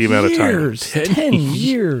crazy amount of time. 10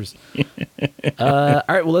 years. All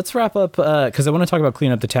right, well, let's wrap up, because I want to talk about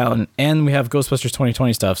cleaning up the town, and we have Ghostbusters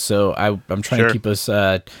 2020 stuff, so I'm trying to keep us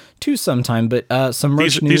to some time, but some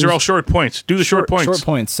merch news. These are all short points. Do the short points. Short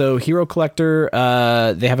points. So Hero Collector,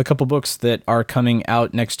 they have a couple books that are coming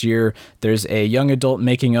out next year. There's a young adult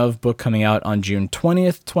making of book coming out on June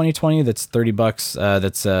 20th, 2020. That's $30.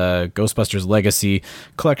 That's Ghostbusters Legacy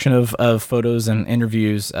collection of photos and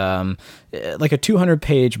interviews. Like a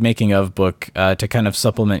 200-page making of book to kind of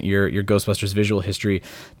supplement your Ghostbusters visual history.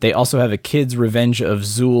 They also have a Kids Revenge of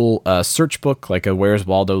Zool search book, like a Where's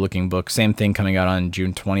Waldo looking book. Same thing coming out on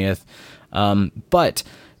June 20th. But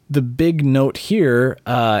the big note here,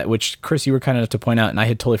 which Chris, you were kind enough to point out, and I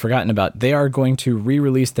had totally forgotten about, they are going to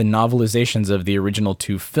re-release the novelizations of the original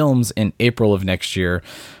 2 films in April of next year.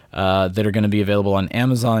 That are going to be available on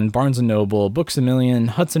Amazon, Barnes & Noble, Books A Million,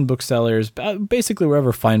 Hudson Booksellers, basically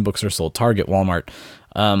wherever fine books are sold, Target, Walmart.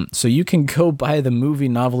 So you can go buy the movie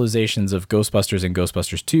novelizations of Ghostbusters and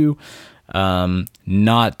Ghostbusters 2,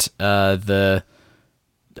 not the...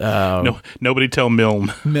 No, nobody tell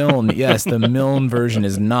Milne. Milne, yes, the Milne version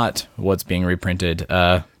is not what's being reprinted.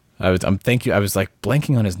 I was like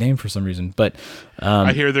blanking on his name for some reason, but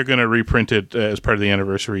I hear they're going to reprint it as part of the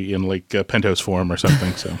anniversary in like penthouse form or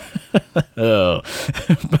something. So,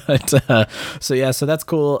 so that's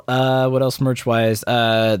cool. What else merch wise?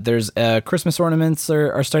 There's Christmas ornaments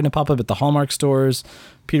are starting to pop up at the Hallmark stores.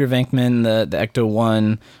 Peter Venkman, the Ecto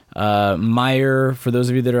One, Meyer. For those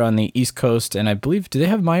of you that are on the East Coast, and I believe, do they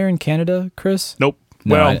have Meyer in Canada, Chris? Nope.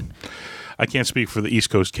 No, I can't speak for the East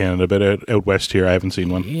Coast Canada, but out west here, I haven't seen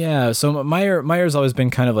one. Yeah, so Meyer's always been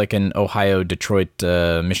kind of like an Ohio, Detroit,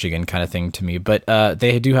 Michigan kind of thing to me. But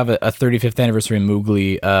they do have a 35th anniversary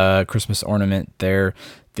Moogly Christmas ornament there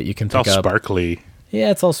that you can pick up. It's all sparkly.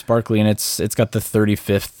 Yeah, it's all sparkly, and it's got the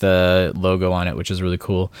 35th logo on it, which is really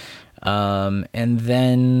cool. And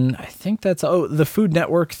then I think that's the Food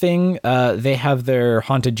Network thing. They have their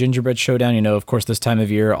Haunted Gingerbread Showdown. Of course, this time of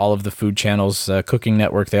year, all of the food channels, Cooking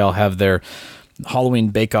Network, they all have their Halloween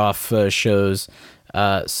bake-off shows.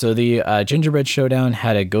 So the Gingerbread Showdown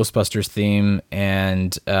had a Ghostbusters theme,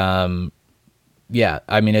 and yeah,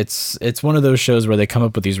 I mean it's one of those shows where they come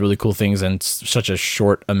up with these really cool things in such a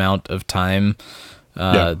short amount of time.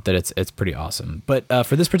 that it's pretty awesome. But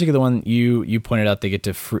for this particular one, you pointed out they get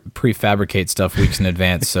to prefabricate stuff weeks in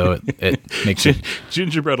advance, so it makes it...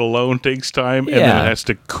 Gingerbread alone takes time, and then it has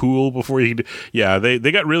to cool before you can... Yeah, they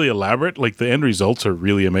got really elaborate. Like, the end results are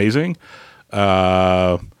really amazing.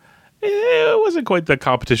 It wasn't quite the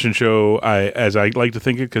competition show as I like to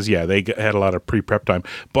think it, because, they had a lot of pre-prep time.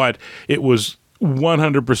 But it was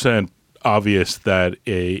 100% obvious that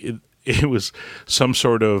it was some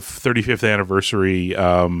sort of 35th anniversary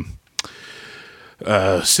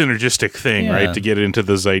synergistic thing, right, to get into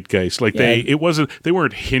the zeitgeist. Like, they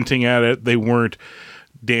weren't hinting at it. They weren't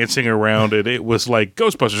dancing around it. It was like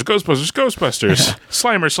Ghostbusters,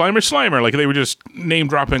 Slimer, Slimer. Like, they were just name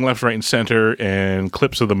dropping left, right, and center, and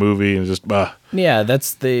clips of the movie, and just Yeah,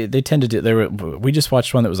 that's they tend to do. We just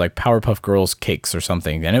watched one that was like Powerpuff Girls cakes or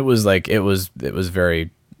something, and it was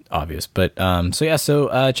very obvious. But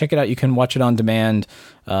so check it out. You can watch it on demand,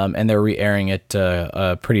 and they're re-airing it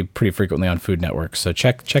pretty frequently on Food Network. So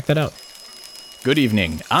check that out. Good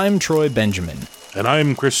evening. I'm Troy Benjamin. And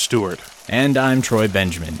I'm Chris Stewart. And I'm Troy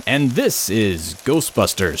Benjamin. And this is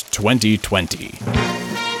Ghostbusters 2020.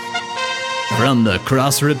 From the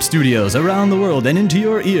Crossrip Studios around the world and into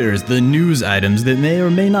your ears, the news items that may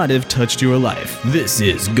or may not have touched your life. This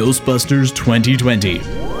is Ghostbusters 2020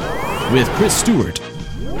 with Chris Stewart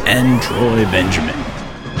and Troy Benjamin.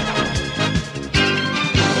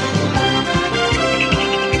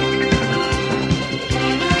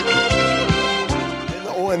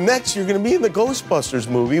 And next, you're going to be in the Ghostbusters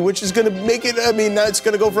movie, which is going to make it, it's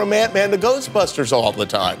going to go from Ant-Man to Ghostbusters all the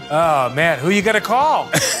time. Oh, man, who you going to call?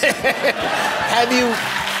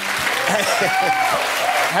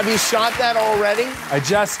 Have you shot that already? I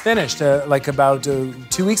just finished, about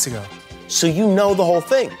 2 weeks ago. So you know the whole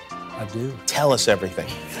thing? I do. Tell us everything.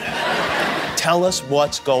 Tell us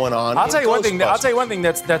what's going on. I'll tell you one thing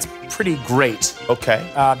that's pretty great. Okay.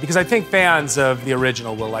 Because I think fans of the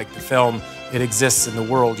original will like the film. It exists in the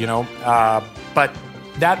world, but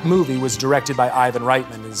that movie was directed by Ivan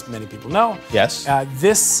Reitman, as many people know. Yes.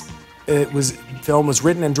 This film was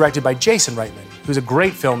written and directed by Jason Reitman, who's a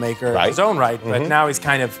great filmmaker in his own right, but now he's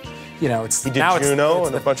kind of, he did Juno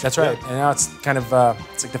and a bunch of... That's right, and now it's kind of,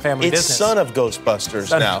 it's like the family business. It's son of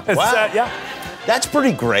Ghostbusters now. Wow. Yeah. That's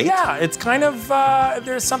pretty great. Yeah, it's kind of,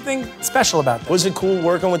 there's something special about that. Was it cool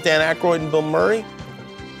working with Dan Aykroyd and Bill Murray?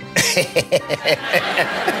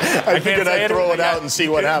 I figured I'd throw it out and see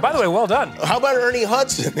what happens. By the way, well done. How about Ernie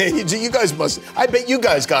Hudson? You guys I bet you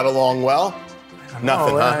guys got along well.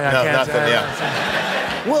 Nothing, huh? Nothing,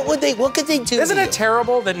 yeah. What could they do? Isn't it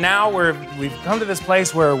terrible that now we've come to this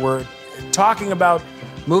place where we're talking about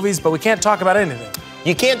movies, but we can't talk about anything?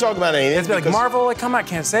 You can't talk about anything. It's like Marvel, I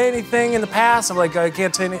can't say anything in the past. I'm like, I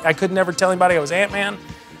could never tell anybody I was Ant-Man.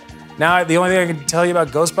 Now, the only thing I can tell you about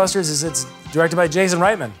Ghostbusters is it's directed by Jason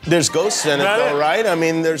Reitman. There's ghosts in it, though, right?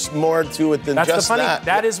 There's more to it than just that.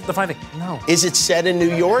 That is the funny thing. No. Is it set in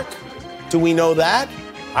New York? Do we know that?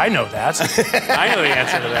 I know that. I know the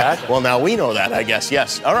answer to that. Well, now we know that, I guess.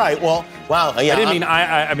 Yes. All right. Well, wow. Yeah, I didn't mean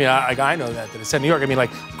I know that it's set in New York. I mean,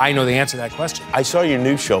 I know the answer to that question. I saw your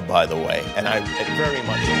new show, by the way, and I very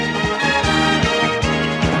much.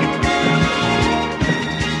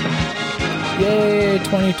 Yay,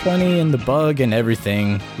 2020 and the bug and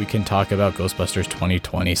everything. We can talk about Ghostbusters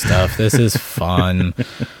 2020 stuff. This is fun.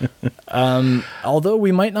 Although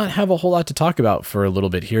we might not have a whole lot to talk about for a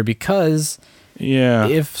little bit here because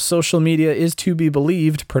if social media is to be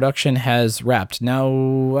believed, production has wrapped. Now,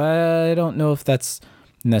 I don't know if that's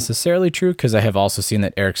necessarily true because I have also seen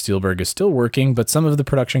that Eric Steelberg is still working, but some of the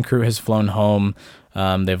production crew has flown home.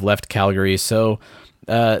 They've left Calgary, so...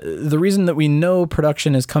 the reason that we know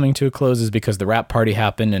production is coming to a close is because the wrap party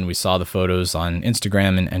happened and we saw the photos on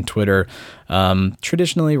Instagram and Twitter.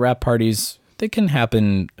 Traditionally, wrap parties, they can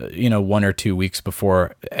happen, 1 or 2 weeks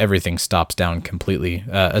before everything stops down completely,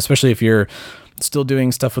 especially if you're still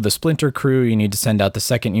doing stuff with a splinter crew. You need to send out the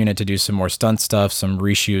second unit to do some more stunt stuff, some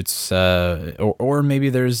reshoots, or maybe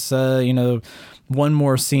there's, one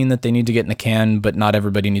more scene that they need to get in the can, but not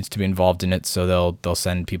everybody needs to be involved in it, so they'll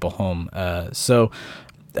send people home.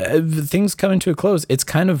 Things coming to a close. It's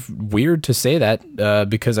kind of weird to say that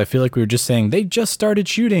because I feel like we were just saying they just started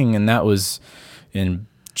shooting, and that was in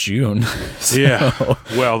June. Yeah.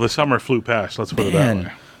 Well, the summer flew past. Let's put it that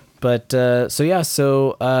way. But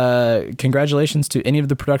congratulations to any of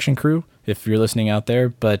the production crew if you're listening out there.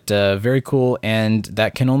 But very cool, and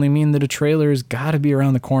that can only mean that a trailer's got to be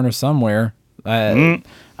around the corner somewhere.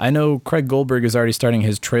 I know Craig Goldberg is already starting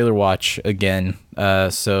his trailer watch again,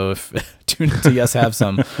 so tune into Yes Have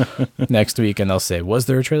Some next week, and they'll say, was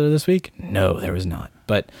there a trailer this week? No, there was not.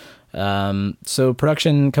 But So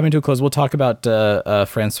production coming to a close. We'll talk about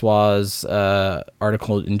Francois'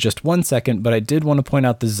 article in just 1 second, but I did want to point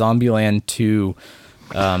out the Zombieland 2.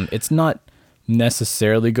 It's not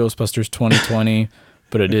necessarily Ghostbusters 2020,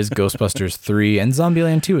 but it is Ghostbusters 3, and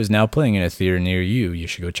Zombieland 2 is now playing in a theater near you. You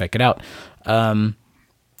should go check it out.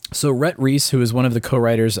 So Rhett Reese, who is one of the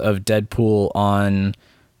co-writers of Deadpool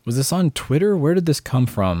was this on Twitter? Where did this come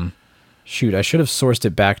from? Shoot, I should have sourced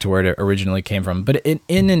it back to where it originally came from. But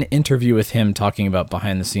in an interview with him talking about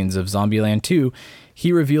behind the scenes of Zombieland 2,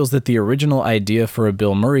 he reveals that the original idea for a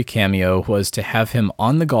Bill Murray cameo was to have him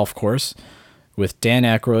on the golf course with Dan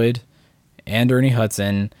Aykroyd and Ernie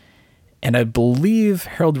Hudson, and I believe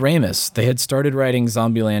Harold Ramis. They had started writing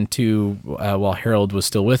Zombieland 2 while Harold was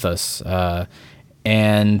still with us.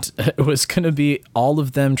 And it was going to be all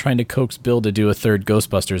of them trying to coax Bill to do a third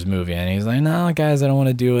Ghostbusters movie. And he's like, no, guys, I don't want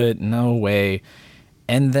to do it. No way.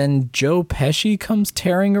 And then Joe Pesci comes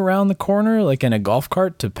tearing around the corner, like in a golf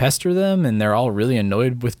cart, to pester them. And they're all really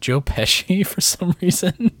annoyed with Joe Pesci for some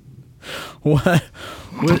reason. What?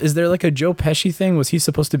 Is there like a Joe Pesci thing? Was he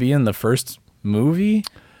supposed to be in the first movie?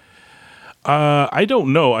 I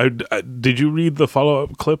don't know. Did you read the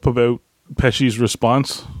follow-up clip about Pesci's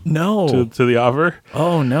response? No. To the offer?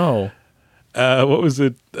 Oh, no. What was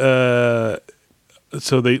it?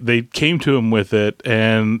 So they came to him with it,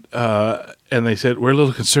 and they said, we're a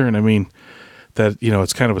little concerned. I mean, that,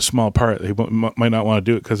 it's kind of a small part. They might not want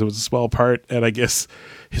to do it because it was a small part. And I guess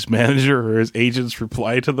his manager or his agent's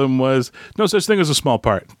reply to them was, no such thing as a small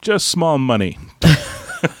part, just small money.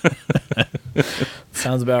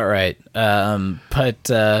 Sounds about right.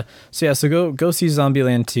 So go see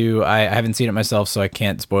Zombieland 2. I haven't seen it myself, so I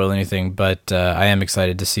can't spoil anything, but I am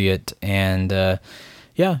excited to see it. And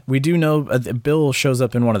we do know Bill shows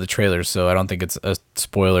up in one of the trailers, so I don't think it's a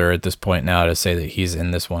spoiler at this point now to say that he's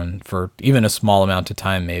in this one for even a small amount of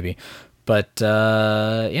time, maybe. But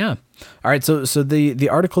all right. So the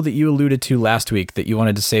article that you alluded to last week that you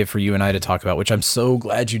wanted to save for you and I to talk about, which I'm so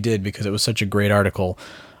glad you did because it was such a great article.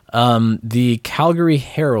 The Calgary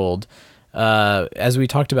Herald, as we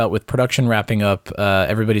talked about with production wrapping up,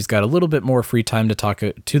 everybody's got a little bit more free time to talk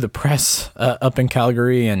to the press up in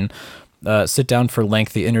Calgary and sit down for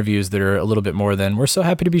lengthy interviews that are a little bit more than we're so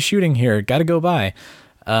happy to be shooting here. Got to go by.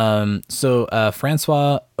 So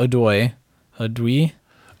Francois Audoy.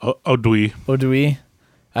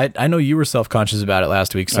 I know you were self-conscious about it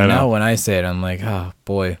last week, so now when I say it, I'm like, oh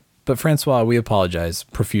boy. But Francois, we apologize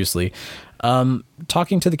profusely.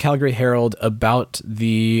 Talking to the Calgary Herald about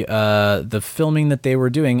the filming that they were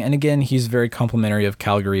doing, and again, he's very complimentary of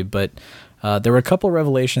Calgary, but there were a couple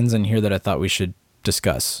revelations in here that I thought we should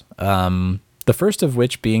discuss. The first of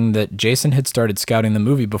which being that Jason had started scouting the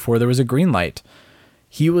movie before there was a green light.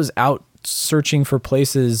 He was out searching for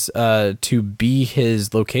places to be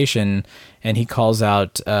his location, and he calls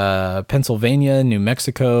out Pennsylvania, New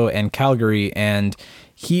Mexico, and Calgary, and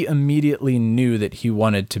he immediately knew that he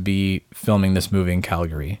wanted to be filming this movie in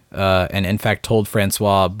Calgary, and in fact told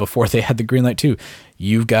Francois before they had the green light too,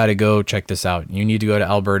 you've got to go check this out. You need to go to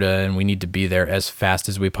Alberta, and we need to be there as fast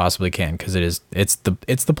as we possibly can because it's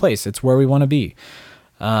the place. It's where we want to be.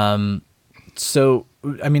 So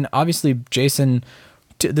I mean, obviously, Jason.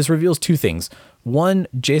 This reveals two things. One,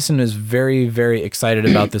 Jason is very, very excited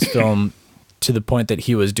about this film to the point that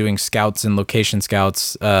he was doing scouts and location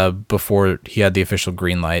scouts before he had the official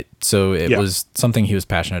green light. So it was something he was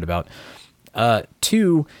passionate about.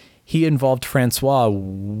 Two, he involved Francois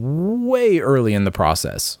way early in the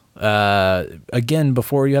process. Again,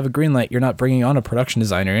 before you have a green light, you're not bringing on a production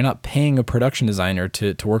designer. You're not paying a production designer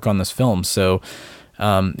to work on this film. So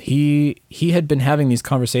he had been having these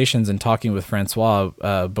conversations and talking with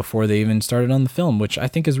Francois before they even started on the film, which I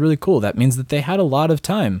think is really cool. That means that they had a lot of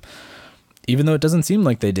time, even though it doesn't seem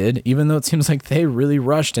like they did, even though it seems like they really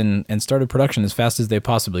rushed and started production as fast as they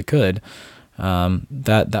possibly could.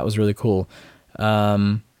 That was really cool.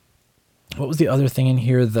 What was the other thing in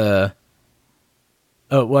here?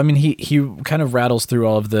 He kind of rattles through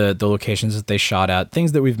all of the locations that they shot at,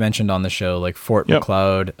 things that we've mentioned on the show, like Fort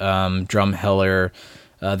McLeod, Drumheller,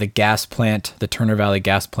 the gas plant, the Turner Valley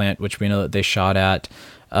gas plant, which we know that they shot at.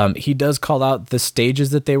 He does call out the stages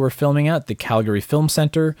that they were filming at, the Calgary Film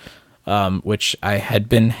Center, which I had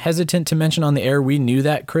been hesitant to mention on the air. We knew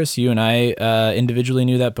that, Chris. You and I individually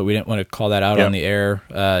knew that, but we didn't want to call that out on the air,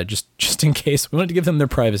 just in case. We wanted to give them their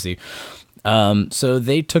privacy. So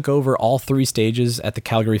they took over all three stages at the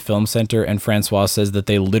Calgary Film Center, and Francois says that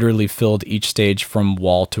they literally filled each stage from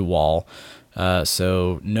wall to wall.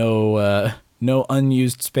 So no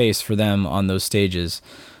unused space for them on those stages.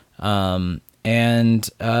 But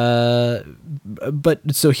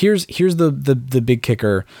so here's the big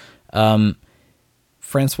kicker.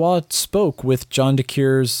 Francois spoke with John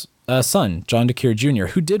DeCure's son, John DeCure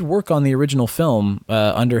Jr., who did work on the original film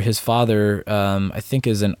under his father, I think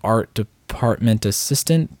as an art department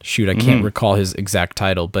assistant. Shoot, I can't recall his exact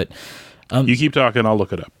title, but... you keep talking, I'll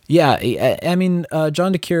look it up. Yeah, I mean,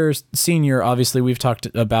 John DeCure Sr., obviously, we've talked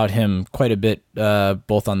about him quite a bit,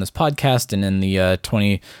 both on this podcast and in the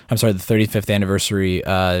 35th anniversary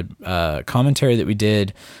commentary that we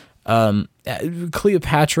did.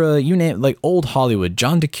 Cleopatra, you name, like old Hollywood.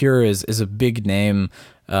 John DeCure is a big name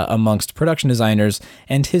amongst production designers,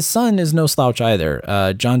 and his son is no slouch either.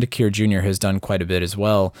 John DeCure Jr. has done quite a bit as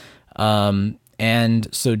well. And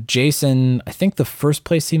so Jason, I think the first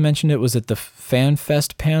place he mentioned it was at the Fan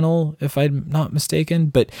Fest panel, if I'm not mistaken.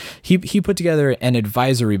 But he put together an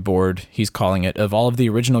advisory board, he's calling it, of all of the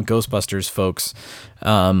original Ghostbusters folks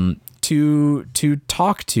to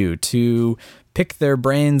talk to pick their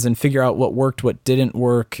brains and figure out what worked, what didn't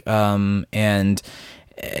work, and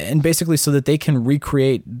basically so that they can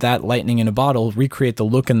recreate that lightning in a bottle, recreate the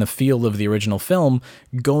look and the feel of the original film,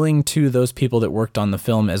 going to those people that worked on the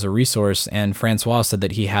film as a resource. And Francois said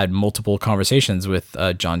that he had multiple conversations with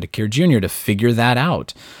John DeCure Jr. to figure that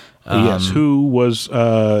out. Yes, who is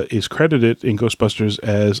credited in Ghostbusters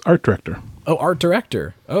as art director. Oh, art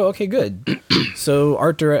director. Oh, okay, good. So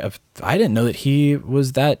art director, I didn't know that he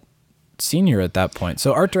was that senior at that point.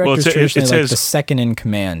 So art director is traditionally like the second in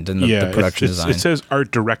command in the production design. It says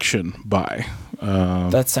art direction by.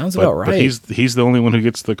 That sounds about right. But he's the only one who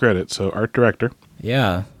gets the credit. So art director.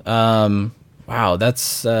 Yeah. Wow.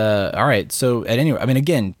 That's all right. So at any rate, I mean,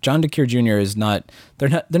 again, John DeCure Jr. is not.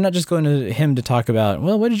 They're not just going to him to talk about.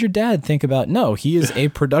 Well, what did your dad think about? No, he is a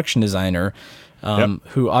production designer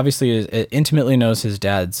who obviously intimately knows his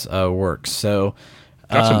dad's work. So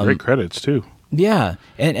got some great credits too. Yeah,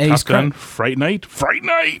 and Top Gun, Fright Night.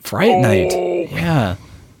 Yeah.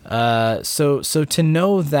 So to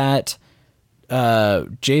know that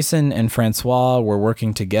Jason and Francois were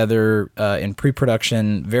working together in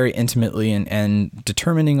pre-production very intimately and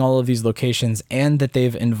determining all of these locations, and that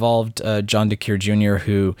they've involved John DeCure Jr.,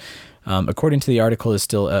 who, according to the article, is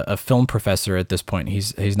still a film professor at this point.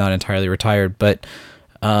 He's not entirely retired, but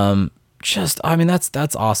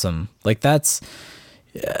that's awesome. Like that's.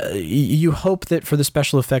 You hope that for the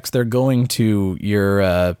special effects they're going to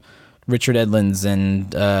your Richard Edlunds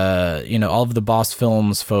and all of the Boss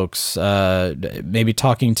Films folks, maybe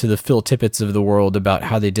talking to the Phil Tippett's of the world about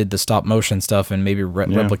how they did the stop motion stuff and maybe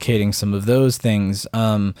replicating some of those things.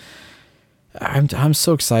 I'm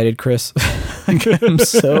so excited, Chris.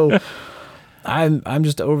 I'm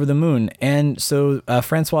just over the moon. And so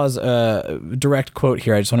Francois' direct quote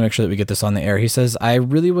here, I just want to make sure that we get this on the air. He says, I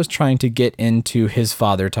really was trying to get into his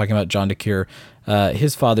father, talking about John DeCure,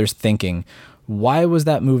 his father's thinking. Why was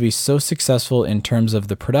that movie so successful in terms of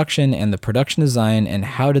the production and the production design, and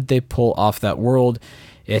how did they pull off that world?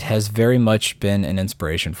 It has very much been an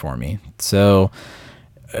inspiration for me. So...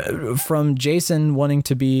 from Jason wanting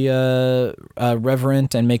to be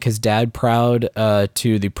reverent and make his dad proud,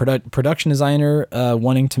 to the production designer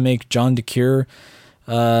wanting to make John DeCure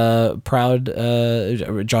proud,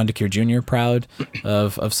 John DeCure Jr. proud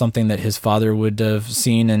of something that his father would have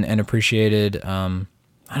seen and appreciated.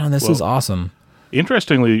 This is awesome.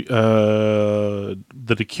 Interestingly, the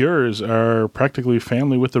DeCures are practically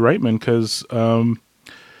family with the Reitman because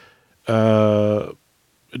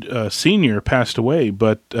Senior passed away,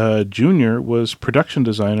 but Junior was production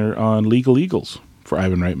designer on Legal Eagles for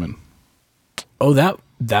Ivan Reitman. Oh,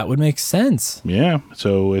 that would make sense. Yeah,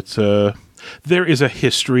 so it's there is a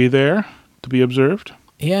history there to be observed.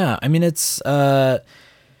 Yeah, I mean it's that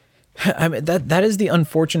is the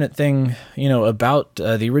unfortunate thing, about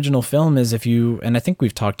the original film is and I think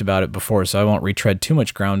we've talked about it before, so I won't retread too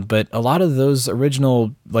much ground, but a lot of those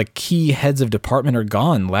original key heads of department are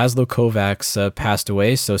gone. Laszlo Kovacs passed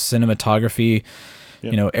away, so cinematography,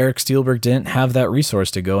 Eric Steelberg didn't have that resource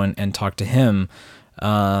to go and talk to him.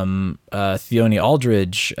 Theone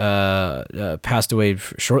Aldridge passed away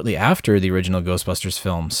shortly after the original Ghostbusters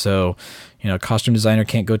film, so costume designer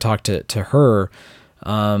can't go talk to her.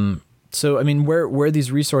 So I mean, where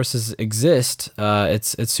these resources exist,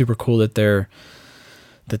 it's super cool that they're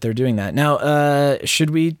doing that. Now, should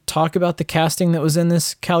we talk about the casting that was in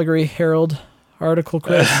this Calgary Herald article,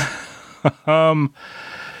 Chris? A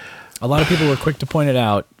lot of people were quick to point it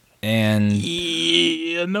out, and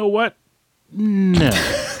you know what? No.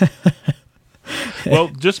 Well,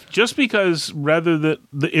 just because rather that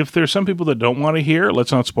if there's some people that don't want to hear,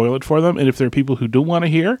 let's not spoil it for them. And if there are people who do want to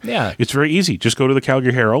hear, yeah, it's very easy. Just go to the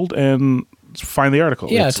Calgary Herald and find the article.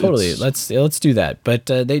 Yeah, totally. Let's do that. But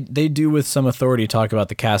they do with some authority talk about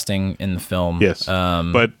the casting in the film. Yes.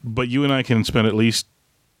 But you and I can spend at least,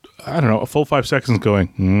 I don't know, a full 5 seconds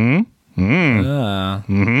going, There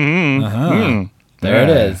it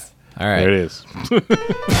is. All right. There it is.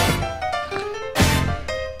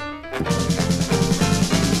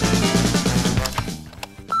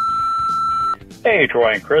 Hey,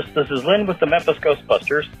 Troy and Chris. This is Lynn with the Memphis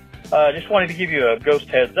Ghostbusters. Just wanted to give you a ghost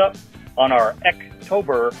heads up on our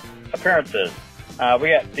October appearances. We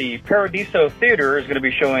got the Paradiso Theater is going to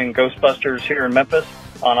be showing Ghostbusters here in Memphis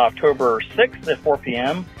on October 6th at 4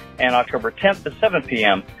 p.m. and October 10th at 7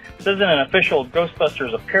 p.m. This isn't an official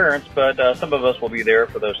Ghostbusters appearance, but some of us will be there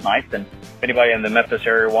for those nights. And if anybody in the Memphis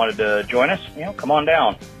area wanted to join us, come on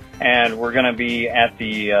down. And we're going to be at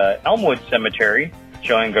the Elmwood Cemetery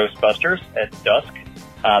showing Ghostbusters at dusk.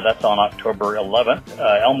 That's on October 11th.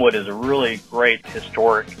 Elmwood is a really great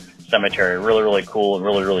historic cemetery, really, really cool and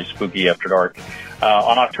really, really spooky after dark.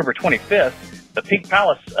 On October 25th, the Pink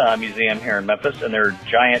Palace Museum here in Memphis and their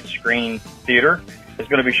giant screen theater is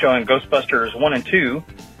going to be showing Ghostbusters 1 and 2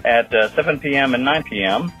 at 7 p.m. and 9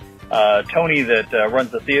 p.m. Tony that runs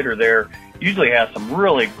the theater there usually has some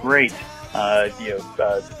really great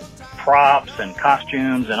props and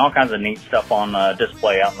costumes and all kinds of neat stuff on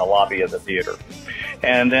display out in the lobby of the theater.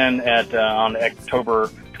 And then on October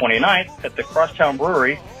 29th at the Crosstown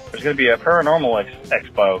Brewery, there's going to be a paranormal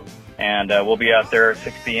expo, and we'll be out there at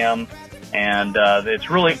 6 p.m. And it's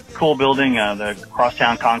a really cool building, the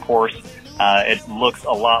Crosstown Concourse. It looks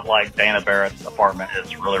a lot like Dana Barrett's apartment.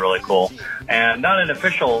 It's really, really cool. And not an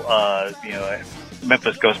official,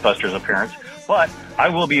 Memphis Ghostbusters appearance, but I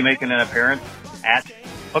will be making an appearance at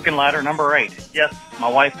Hook and Ladder number 8. Yes, my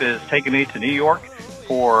wife is taking me to New York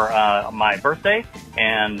for my birthday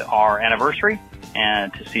and our anniversary,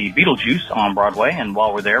 and to see Beetlejuice on Broadway. And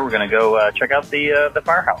while we're there, we're going to go check out the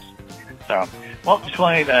firehouse. So, just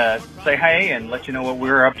wanted to say hi and let you know what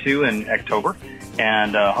we're up to in October.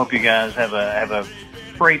 And hope you guys have a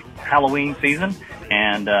great Halloween season.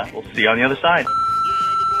 And we'll see you on the other side.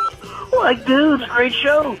 Like, dudes, great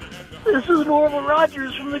show. This is Norman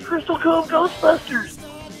Rogers from the Crystal Cove Ghostbusters.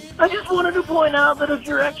 I just wanted to point out that if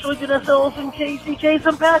you're actually going to sell some Casey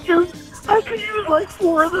Kasem patches, I could use like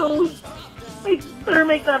 4 of those. Better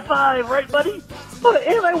make that 5, right, buddy?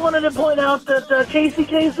 And I wanted to point out that Casey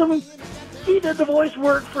Kasem, he did the voice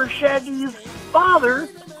work for Shaggy's father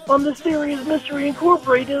on the series Mystery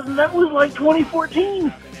Incorporated, and that was like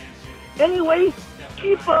 2014. Anyway,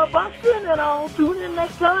 keep busting, and I'll tune in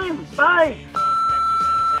next time. Bye.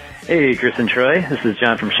 Hey, Chris and Troy. This is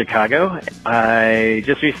John from Chicago. I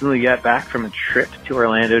just recently got back from a trip to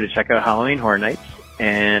Orlando to check out Halloween Horror Nights,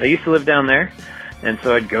 and I used to live down there, and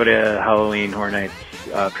so I'd go to Halloween Horror Nights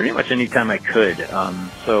pretty much anytime I could.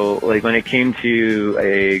 So, like, when it came to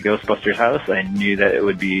a Ghostbusters house, I knew that it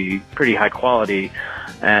would be pretty high quality,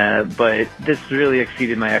 but this really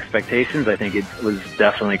exceeded my expectations. I think it was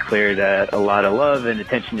definitely clear that a lot of love and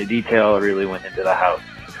attention to detail really went into the house.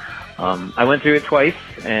 I went through it twice,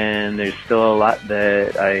 and there's still a lot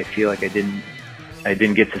that I feel like I didn't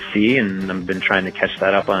get to see, and I've been trying to catch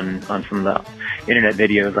that up on some of the internet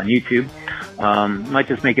videos on YouTube. Might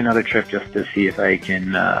just make another trip just to see if I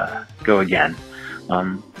can go again.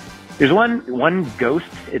 There's one ghost.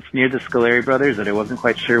 It's near the Scolari brothers that I wasn't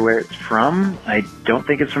quite sure where it's from. I don't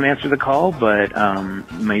think it's from Answer the Call, but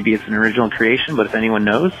maybe it's an original creation. But if anyone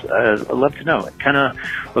knows, I'd love to know. It kind of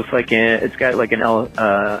looks like it's got like an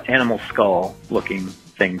animal skull looking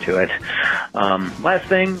thing to it. Last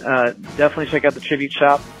thing, definitely check out the tribute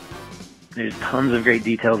shop. There's tons of great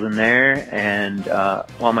details in there, and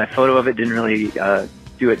while my photo of it didn't really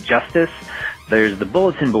do it justice, there's the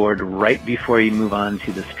bulletin board right before you move on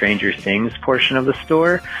to the Stranger Things portion of the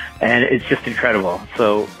store, and it's just incredible.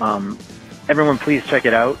 So everyone, please check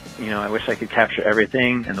it out. I wish I could capture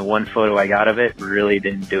everything, and the one photo I got of it really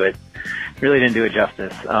didn't do it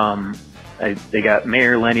justice. They got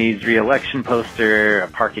Mayor Lenny's re-election poster, a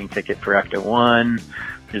parking ticket for Ecto 1.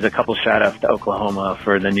 There's a couple shout-outs to Oklahoma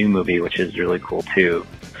for the new movie, which is really cool, too.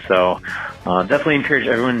 So definitely encourage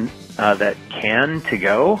everyone that can to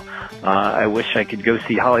go. I wish I could go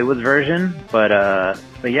see Hollywood's version, but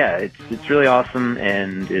yeah, it's really awesome,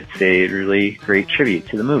 and it's a really great tribute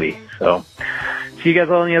to the movie. So see you guys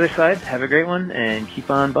all on the other side. Have a great one, and keep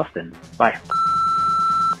on busting. Bye.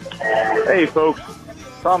 Hey, folks.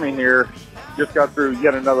 Tommy here. Just got through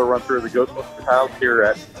yet another run-through of the Ghostbusters house here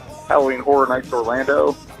at Halloween Horror Nights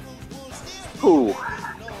Orlando. Ooh,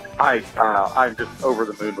 I'm just over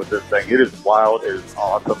the moon with this thing. It is wild. It is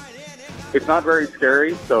awesome. It's not very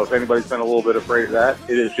scary, so if anybody's been a little bit afraid of that,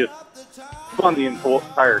 it is just fun the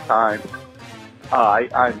entire time.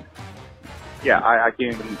 I can't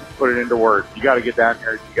even put it into words. You got to get down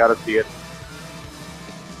here. You got to see it.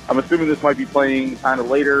 I'm assuming this might be playing kind of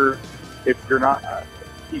later. If you're not,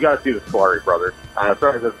 you got to see the Scolari brothers.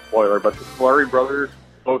 Sorry if it's a spoiler, but the Scolari brothers,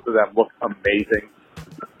 both of them look amazing.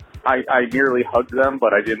 I nearly hugged them,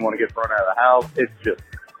 but I didn't want to get thrown out of the house. It's just,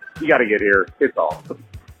 you got to get here. It's awesome.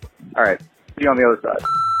 All right, see you on the other side.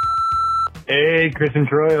 Hey, Chris and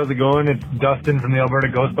Troy, how's it going? It's Dustin from the Alberta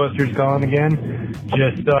Ghostbusters calling again.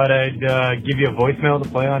 Just thought I'd give you a voicemail to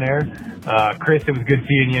play on air. Chris, it was good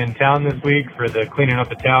seeing you in town this week for the Cleaning Up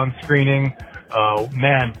the Town screening.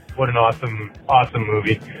 Man, what an awesome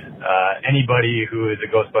movie. Anybody who is a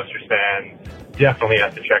Ghostbusters fan definitely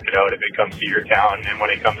has to check it out if it comes to your town and when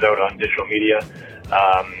it comes out on digital media.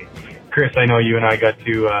 Chris, I know you and I got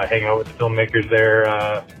to hang out with the filmmakers there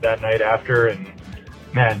that night after, and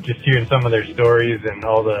man, just hearing some of their stories and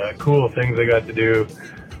all the cool things they got to do,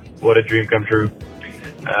 what a dream come true.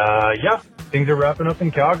 Yeah, things are wrapping up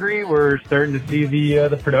in Calgary. We're starting to see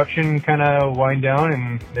the production kind of wind down,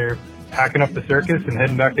 and they're packing up the circus and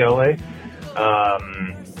heading back to LA.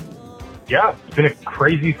 Yeah, it's been a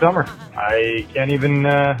crazy summer. I can't even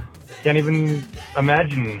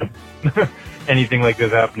imagine anything like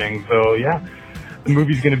this happening. So yeah, the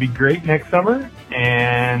movie's going to be great next summer.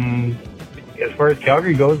 And as far as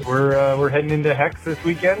Calgary goes, we're heading into Hex this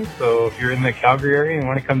weekend. So if you're in the Calgary area and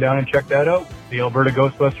want to come down and check that out, the Alberta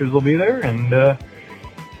Ghostbusters will be there. And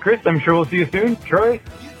Chris, I'm sure we'll see you soon. Troy,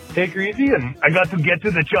 take her easy, and I got to get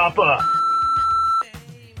to the chopper.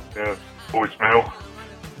 Yeah, voicemail.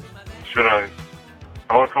 Should I?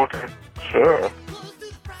 Okay. Sure.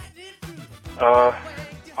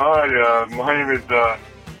 Hi, my name is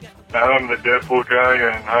Adam the Deadpool guy,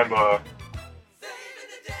 and I'm a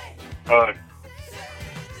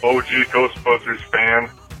OG Ghostbusters fan.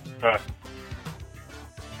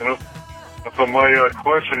 So my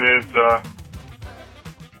question is, the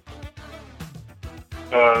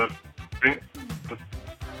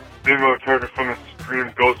female character from the Scream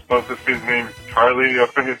Ghostbusters, his name is Charlie. I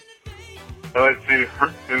think I'd see her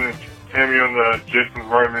in the cameo in the Jason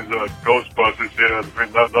Reitman's Ghostbusters. Yeah, I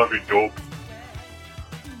think that'd be dope.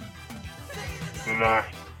 And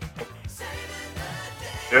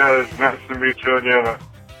yeah, it's nice to meet you. And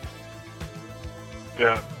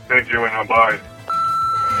yeah, thank you, and bye.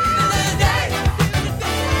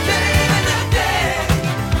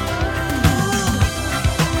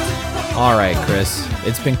 All right, Chris,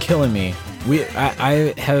 it's been killing me.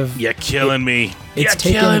 I have. You're killing me. It's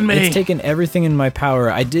taken everything in my power.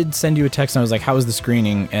 I did send you a text and I was like, "How was the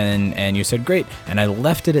screening?" And you said, "Great." And I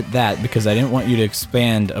left it at that because I didn't want you to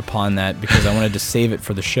expand upon that because I wanted to save it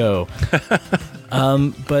for the show.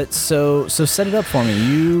 But so set it up for me.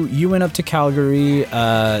 You went up to Calgary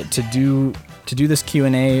to do this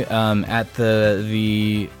Q&A at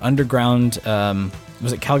the underground.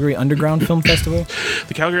 Was it Calgary Underground Film Festival?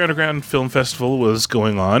 The Calgary Underground Film Festival was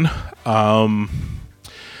going on, and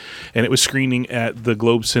it was screening at the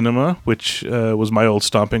Globe Cinema, which was my old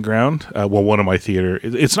stomping ground. One of my theater.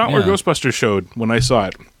 It's not where Ghostbusters showed when I saw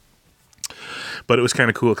it, but it was kind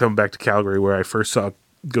of cool coming back to Calgary where I first saw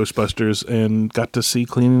Ghostbusters and got to see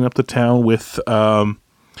Cleaning Up the Town with.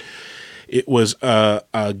 It was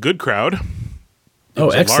a good crowd. It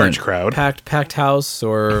was excellent. A large crowd. Packed house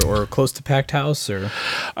or close to packed house or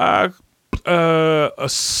a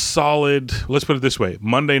solid, let's put it this way,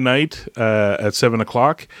 Monday night at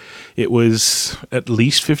 7:00, it was at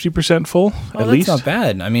least 50% full. That's least not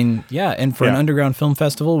bad. I mean, yeah, and for an underground film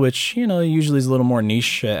festival, which usually is a little more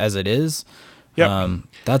niche as it is. Yeah,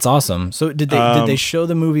 that's awesome. So did they show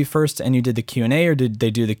the movie first and you did the Q&A, or did they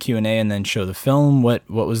do the Q&A and then show the film? What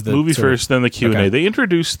was the movie first, then the Q&A? Okay. They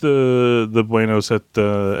introduced the Buenos at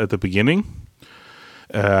the beginning,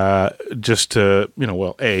 just to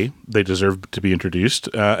A, they deserve to be introduced,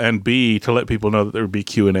 and B, to let people know that there would be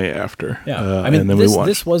Q&A after. Yeah, I mean,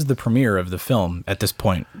 this was the premiere of the film at this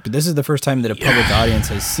point. But this is the first time that a public audience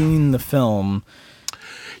has seen the film.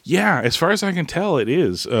 Yeah, as far as I can tell, it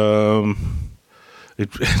is. It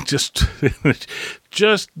just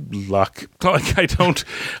luck. Like I don't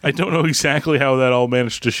know exactly how that all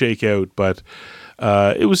managed to shake out, but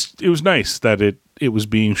it was nice that it was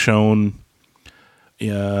being shown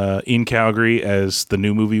in Calgary as the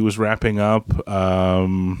new movie was wrapping up.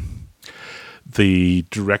 The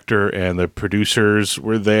director and the producers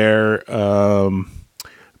were there.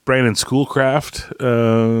 Brandon Schoolcraft,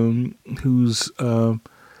 who's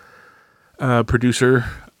producer.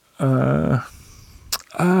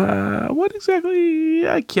 What exactly?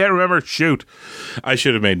 I can't remember. Shoot, I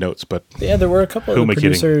should have made notes, but yeah, there were a couple of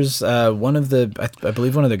producers. I believe one of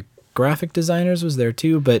the graphic designers was there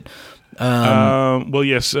too, but well,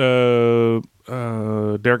 yes,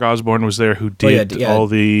 Derek Osborne was there, who did all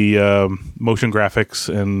the motion graphics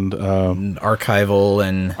and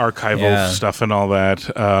archival stuff and all that.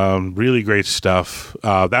 Really great stuff.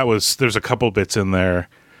 There's a couple bits in there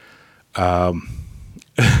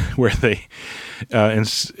where they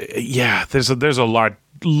there's a lot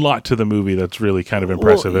to the movie that's really kind of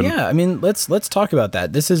impressive. Well, I mean, let's talk about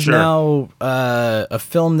that. This is now a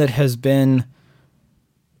film that has been,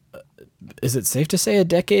 is it safe to say, a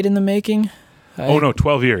decade in the making?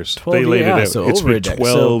 12 years. They laid it out. So it's over been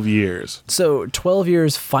 12 years. So 12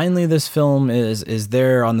 years. Finally, this film is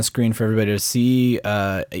there on the screen for everybody to see.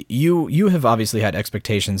 You have obviously had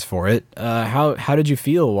expectations for it. How did you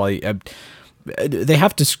feel while they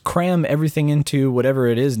have to cram everything into whatever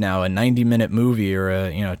it is now, a 90-minute movie or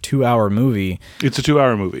a 2-hour movie? It's a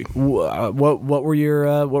 2-hour movie. What were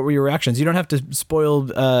your reactions? You don't have to spoil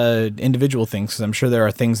individual things, because I'm sure there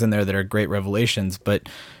are things in there that are great revelations, but.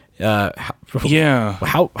 How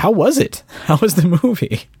was it? How was the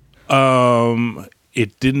movie?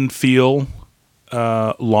 It didn't feel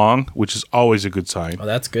long, which is always a good sign. Oh,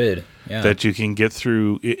 that's good. Yeah. That you can get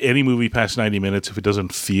through any movie past 90 minutes if it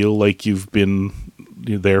doesn't feel like you've been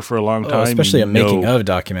there for a long time. Especially a making of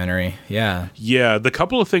documentary. Yeah. Yeah. The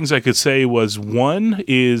couple of things I could say was, one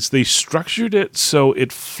is they structured it so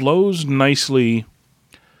it flows nicely.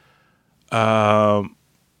 It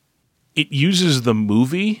uses the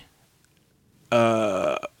movie.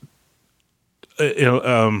 What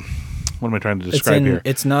am I trying to describe here?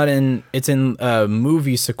 It's in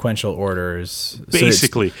movie sequential orders.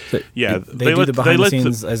 Basically, They do the behind the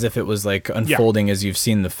scenes as if it was like unfolding as you've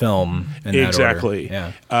seen the film. In exactly.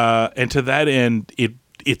 That order. And to that end,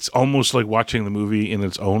 it's almost like watching the movie in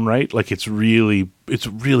its own right. Like it's really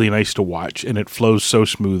nice to watch, and it flows so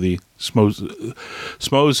smoothly. It flows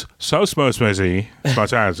so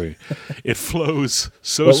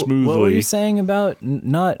smoothly. What were you saying about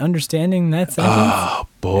not understanding that sentence? Oh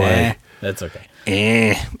boy, that's okay. So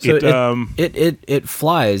it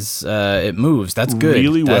flies. It moves. That's good.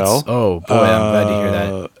 Really well. Oh boy, I'm glad to hear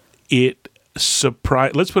that. It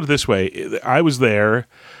surprised. Let's put it this way. I was there.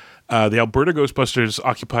 The Alberta Ghostbusters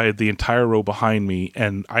occupied the entire row behind me,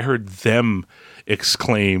 and I heard them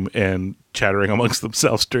exclaim and chattering amongst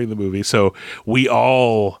themselves during the movie. So we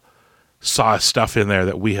all saw stuff in there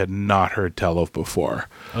that we had not heard tell of before.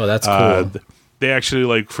 Oh, that's cool. They actually,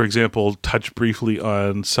 like, for example, touched briefly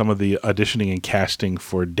on some of the auditioning and casting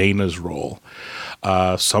for Dana's role.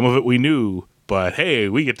 Some of it we knew. But hey,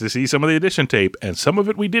 we get to see some of the audition tape, and some of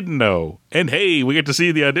it we didn't know. And hey, we get to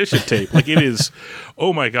see the audition tape. Like, it is,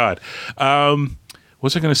 oh my God.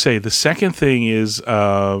 What's I going to say? The second thing is,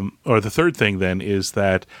 or the third thing then, is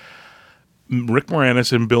that Rick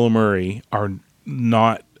Moranis and Bill Murray are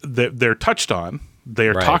not, they're touched on.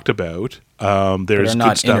 They're talked about. There's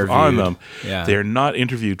good stuff on them. Yeah. They're not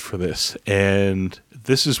interviewed for this. And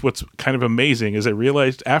this is what's kind of amazing, is I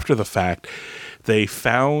realized after the fact, they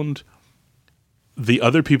found the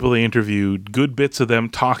other people they interviewed, good bits of them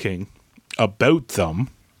talking about them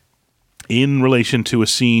in relation to a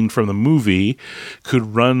scene from the movie,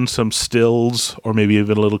 could run some stills or maybe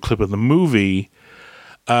even a little clip of the movie.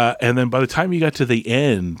 And then by the time you got to the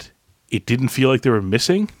end, it didn't feel like they were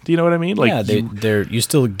missing. Do you know what I mean? Like, you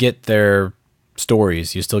still get their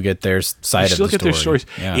stories. You still get their side of the story. You still get their stories.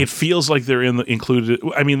 Yeah. It feels like they're included.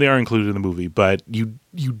 I mean, they are included in the movie, but you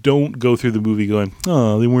don't go through the movie going,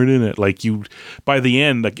 oh, they weren't in it. Like, by the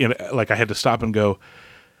end, like I had to stop and go,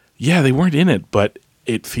 yeah, they weren't in it, but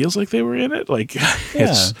it feels like they were in it. Like,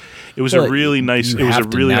 it was a really nice. It was a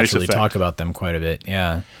really nice effect. Talk about them quite a bit.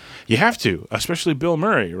 Yeah. You have to, especially Bill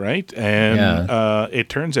Murray, right? And it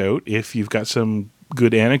turns out, if you've got some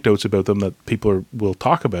good anecdotes about them that people will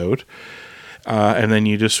talk about, and then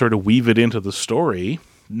you just sort of weave it into the story,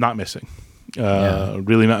 not missing.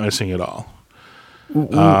 Really not missing at all.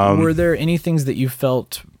 Were there any things that you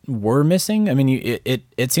felt were missing? I mean,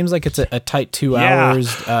 it seems like it's a tight 2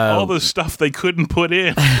 hours. All the stuff they couldn't put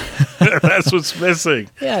in. That's what's missing.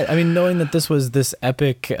 Yeah, I mean, knowing that this was this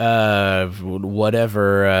epic, 6 hour,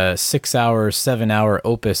 7-hour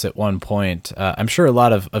opus at one point, I'm sure a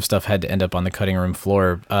lot of stuff had to end up on the cutting room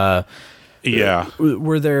floor. Were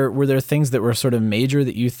there things that were sort of major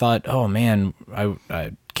that you thought, oh man,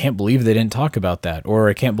 I can't believe they didn't talk about that, or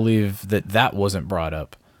I can't believe that wasn't brought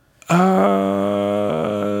up?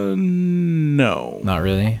 No, not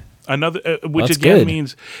really. Which again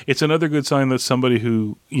means it's another good sign that somebody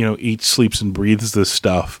who eats, sleeps, and breathes this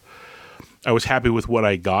stuff I was happy with what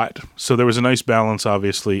I got. So there was a nice balance,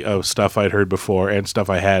 obviously, of stuff I'd heard before and stuff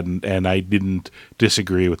I hadn't, and I didn't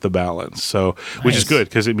disagree with the balance. So, which is good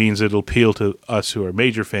because it means it'll appeal to us who are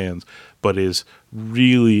major fans, but is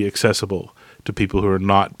really accessible to people who are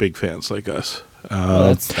not big fans like us.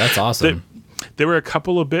 That's awesome. There were a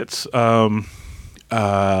couple of bits. How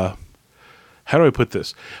do I put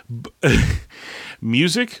this?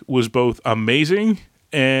 Music was both amazing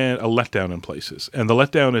and a letdown in places. And the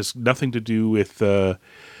letdown has nothing to do with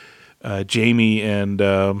Jamie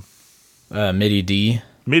and Midi D.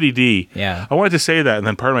 Midi D. Yeah. I wanted to say that, and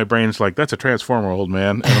then part of my brain's like, that's a Transformer, old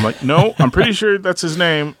man. And I'm like, no, I'm pretty sure that's his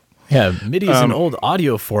name. Yeah, MIDI is an old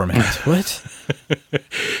audio format. What?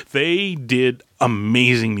 They did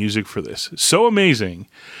amazing music for this. So amazing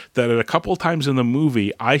that at a couple of times in the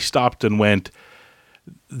movie, I stopped and went,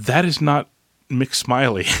 that is not Mick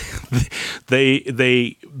Smiley.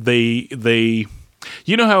 they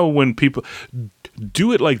you know how when people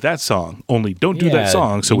do it like that song, only don't do that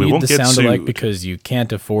song so we won't get sued. Alike because you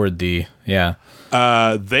can't afford the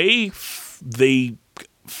they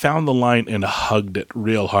found the line and hugged it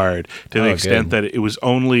real hard to the extent that it was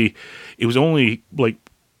only like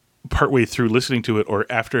partway through listening to it or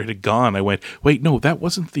after it had gone, I went, wait, no, that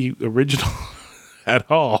wasn't the original at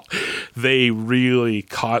all. They really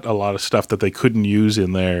caught a lot of stuff that they couldn't use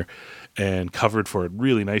in there and covered for it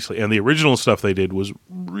really nicely. And the original stuff they did was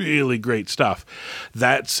really great stuff.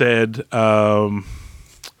 That said, obviously,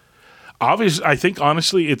 I think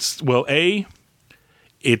honestly, it's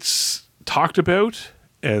talked about,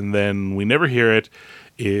 and then we never hear it.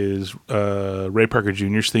 Is Ray Parker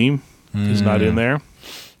Jr.'s theme is not in there?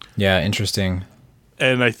 Yeah, interesting.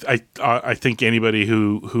 And I think anybody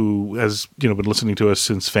who has been listening to us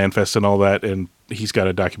since FanFest and all that, and he's got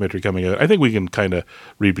a documentary coming out, I think we can kind of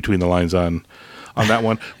read between the lines on that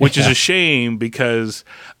one, which is a shame because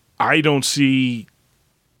I don't see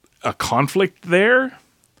a conflict there,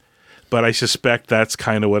 but I suspect that's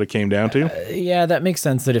kind of what it came down to. Yeah, that makes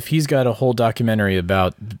sense. That if he's got a whole documentary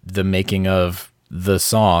about the making of the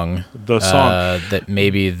song, that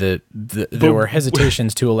maybe there were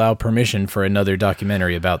hesitations to allow permission for another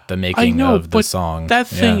documentary about the making of the song. That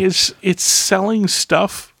thing is, it's selling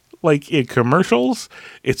stuff like in commercials.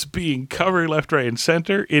 It's being covered left, right, and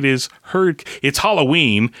center. It is heard. It's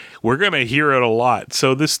Halloween. We're gonna hear it a lot.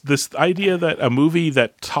 So this idea that a movie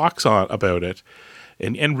that talks about it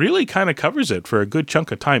and really kind of covers it for a good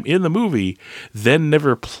chunk of time in the movie, then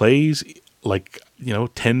never plays like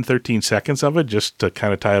 10, 13 seconds of it just to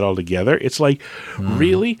kind of tie it all together. It's like,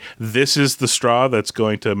 really? This is the straw that's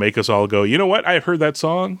going to make us all go, you know what? I've heard that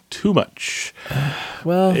song too much.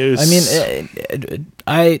 Well, I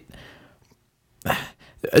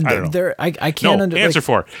don't know. I can't answer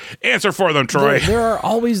for them, Troy. There are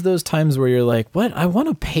always those times where you're like, what? I want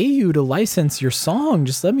to pay you to license your song.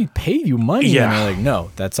 Just let me pay you money. Yeah. And you're like, no,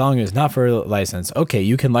 that song is not for license. Okay,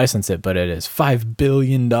 you can license it, but it is $5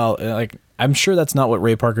 billion. Like, I'm sure that's not what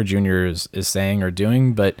Ray Parker Jr. is saying or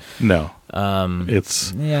doing, but no, but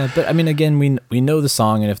I mean, again, we know the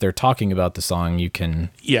song, and if they're talking about the song, you can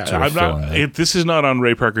I'm not. This is not on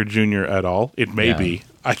Ray Parker Jr. at all. It may be.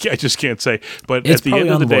 I just can't say. But it's at the end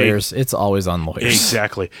of the day, it's always on lawyers.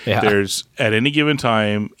 Exactly. Yeah. There's at any given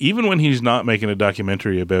time, even when he's not making a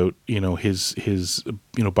documentary about his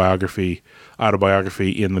biography,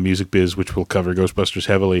 autobiography in the music biz, which will cover Ghostbusters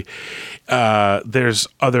heavily. There's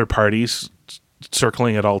other parties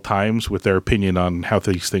circling at all times with their opinion on how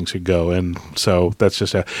these things should go, and so that's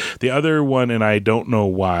just the other one. And I don't know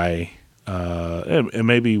why. And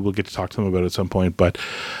maybe we'll get to talk to them about it at some point, but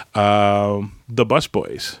the Bus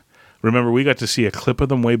Boys. Remember, we got to see a clip of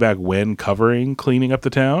them way back when covering Cleaning Up the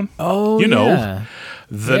Town? Oh,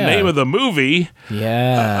 the name of the movie.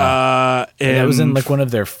 Yeah. And that was in like one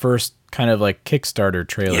of their first kind of like Kickstarter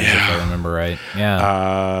trailers, if I remember right.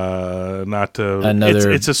 Yeah.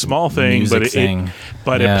 It's a small thing,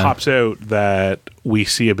 but it pops out that we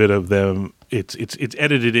see a bit of them. It's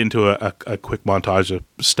edited into a quick montage of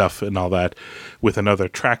stuff and all that with another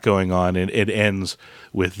track going on, and it ends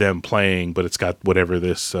with them playing, but it's got whatever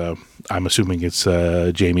this, I'm assuming it's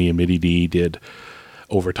Jamie and Midi D did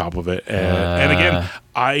over top of it. And again,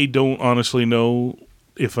 I don't honestly know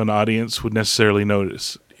if an audience would necessarily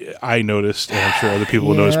notice. I noticed, and I'm sure other people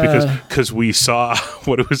will notice because we saw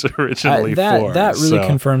what it was originally for. That really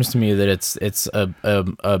confirms to me that it's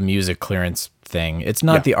a music clearance thing. It's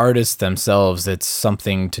not the artists themselves. It's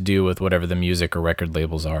something to do with whatever the music or record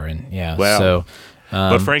labels are. And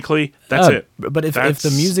but frankly, that's it. But if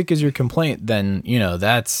the music is your complaint, then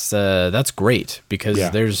that's great because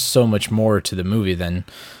there's so much more to the movie than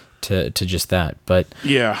to just that. But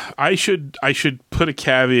yeah, I should put a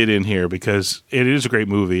caveat in here because it is a great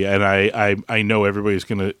movie, and I know everybody's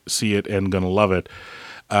going to see it and going to love it.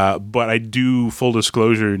 But I do, full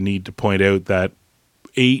disclosure, need to point out that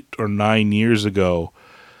 8 or 9 years ago,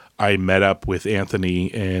 I met up with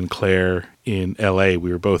Anthony and Claire in LA.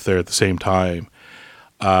 We were both there at the same time.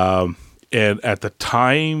 And at the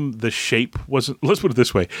time, the shape wasn't, let's put it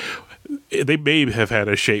this way. They may have had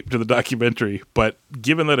a shape to the documentary, but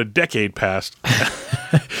given that a decade passed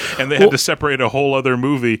and they had to separate a whole other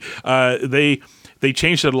movie, they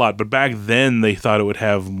changed it a lot. But back then they thought it would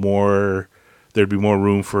have more, there'd be more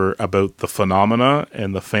room for about the phenomena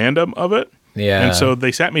and the fandom of it. Yeah. And so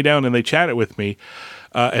they sat me down and they chatted with me.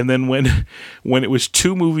 And then when it was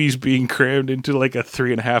 2 movies being crammed into like a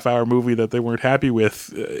 3.5-hour movie that they weren't happy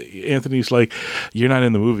with, Anthony's like, "You're not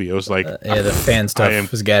in the movie." I was like, yeah, the fan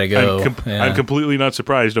stuff has got to go. I'm completely not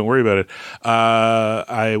surprised. Don't worry about it.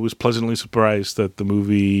 I was pleasantly surprised that the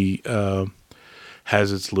movie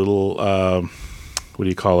has its little, what do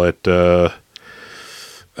you call it,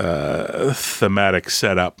 thematic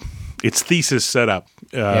setup. Its thesis setup.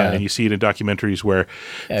 And you see it in documentaries where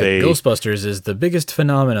Ghostbusters is the biggest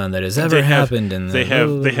phenomenon that has ever happened. They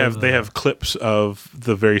have clips of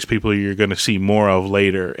the various people you're going to see more of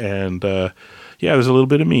later, and there's a little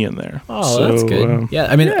bit of me in there. Oh, so, that's good.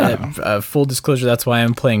 I mean, full disclosure, that's why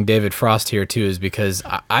I'm playing David Frost here too, is because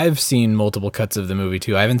I've seen multiple cuts of the movie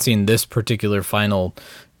too. I haven't seen this particular final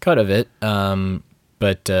cut of it,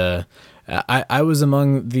 but I was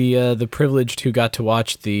among the privileged who got to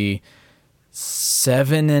watch the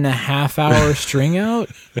 7.5-hour string out,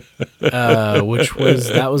 which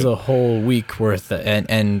was a whole week worth,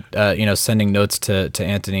 and sending notes to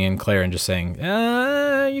Anthony and Claire and just saying,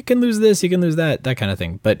 you can lose this, you can lose that kind of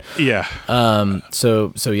thing. But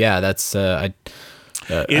so that's I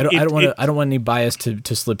don't want any bias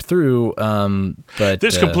to slip through. But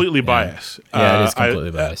there's completely bias. It is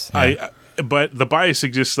completely bias. But the bias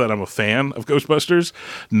exists that I'm a fan of Ghostbusters,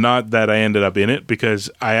 not that I ended up in it, because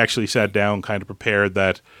I actually sat down kind of prepared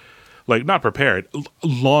that, like, not prepared,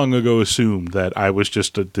 long ago assumed that I was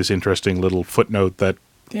just this interesting little footnote that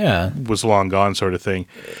was long gone sort of thing.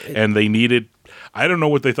 And they needed, I don't know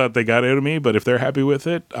what they thought they got out of me, but if they're happy with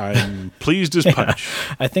it, I'm pleased as punch.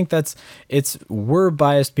 I think we're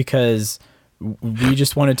biased because we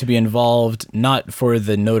just wanted to be involved, not for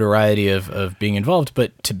the notoriety of being involved,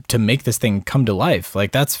 but to make this thing come to life.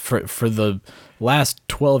 Like, that's for the last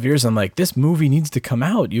 12 years. I'm like, this movie needs to come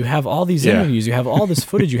out. You have all these interviews, you have all this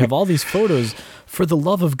footage, you have all these photos. For the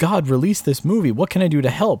love of God, release this movie. What can I do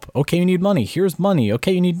to help? Okay, you need money. Here's money.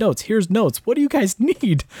 Okay, you need notes. Here's notes. What do you guys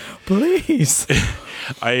need? Please.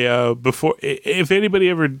 Before, if anybody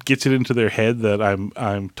ever gets it into their head that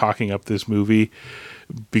I'm talking up this movie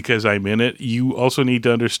because I'm in it, you also need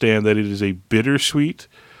to understand that it is a bittersweet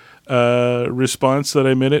response that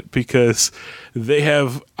I'm in it, because they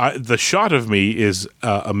have the shot of me is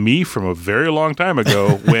a me from a very long time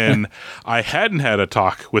ago when I hadn't had a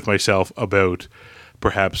talk with myself about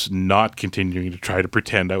perhaps not continuing to try to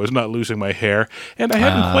pretend I was not losing my hair, and I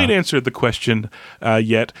hadn't quite answered the question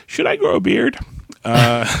yet, should I grow a beard?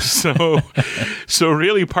 So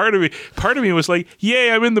really part of me was like,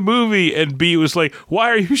 yay, I'm in the movie, and B was like,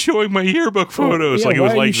 why are you showing my yearbook photos? Like, it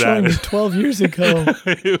was like that. Me 12 years ago.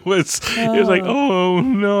 It was like, oh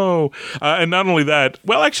no. And not only that,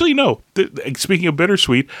 well, actually no. Speaking of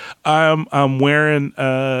bittersweet, I'm wearing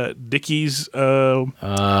Dickies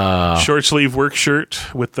short sleeve work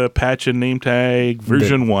shirt with the patch and name tag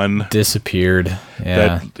version 1 disappeared.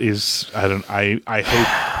 Yeah. That is, I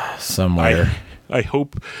hope somewhere. I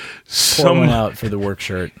hope Pour one out for the work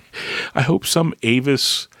shirt. I hope some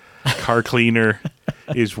Avis car cleaner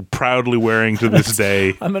is proudly wearing to this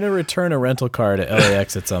day. I'm going to return a rental car to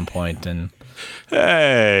LAX at some point, and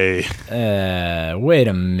hey, wait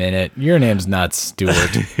a minute, your name's not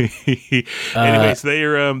Stewart. Anyways,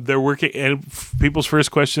 they're working, and people's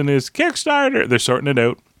first question is Kickstarter. They're sorting it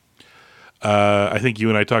out. I think you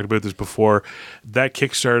and I talked about this before. That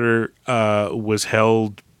Kickstarter was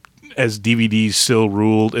held as DVDs still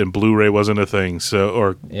ruled and Blu-ray wasn't a thing,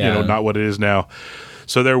 not what it is now.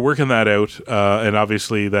 So they're working that out, and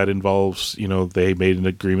obviously that involves, they made an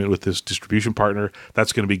agreement with this distribution partner.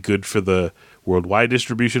 That's going to be good for the worldwide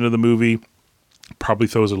distribution of the movie. Probably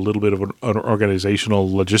throws a little bit of an organizational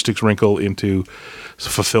logistics wrinkle into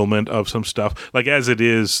fulfillment of some stuff. Like, as it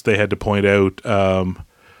is, they had to point out,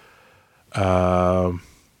 I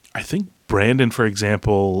think Brandon, for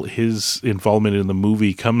example, his involvement in the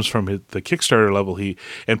movie comes from the Kickstarter level.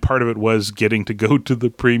 And part of it was getting to go to the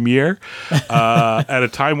premiere at a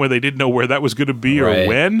time where they didn't know where that was going to be or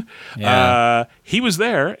when. Yeah. He was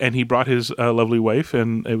there, and he brought his lovely wife,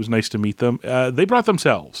 and it was nice to meet them. They brought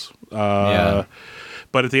themselves.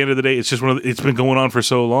 But at the end of the day, it's just it's been going on for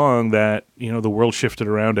so long that the world shifted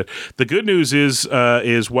around it. The good news is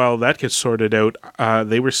while that gets sorted out,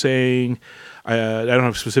 they were saying, I don't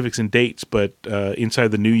have specifics and dates, but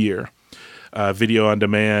inside the new year, video on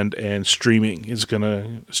demand and streaming is going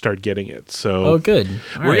to start getting it. So good.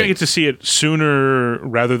 We're going to get to see it sooner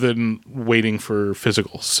rather than waiting for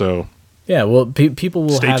physical. So. Yeah, well, people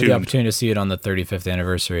will have tuned. the opportunity to see it on the 35th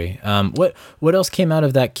anniversary. What else came out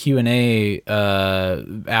of that Q&A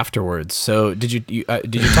afterwards? So did you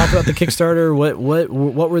talk about the Kickstarter?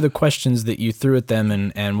 What were the questions that you threw at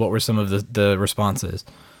them, and what were some of the responses?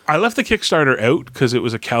 I left the Kickstarter out because it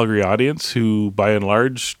was a Calgary audience who, by and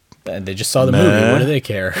large, they just saw the movie. What do they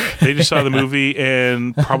care? They just saw the movie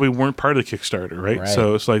and probably weren't part of the Kickstarter, right?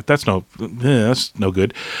 So it's like that's no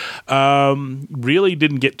good. Really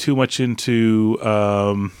didn't get too much into.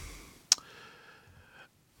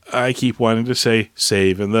 I keep wanting to say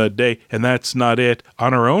 "saving the day," and that's not it.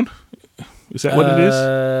 On our own, is that what it is?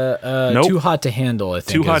 Nope. Too hot to handle. I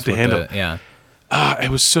think too hot to handle. Yeah. I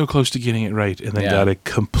was so close to getting it right and then got it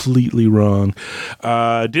completely wrong.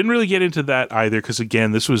 Didn't really get into that either because,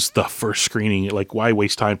 again, this was the first screening. Like, why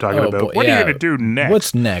waste time talking about what are you going to do next?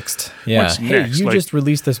 What's next? Yeah. What's next? You just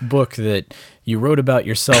released this book that you wrote about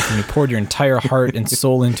yourself and you poured your entire heart and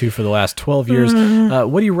soul into for the last 12 years.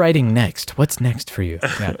 What are you writing next? What's next for you?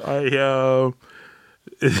 Yeah.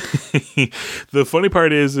 The funny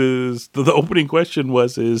part is the opening question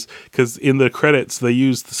was because in the credits they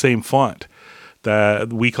used the same font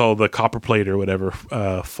that we call the copperplate or whatever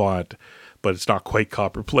font, but it's not quite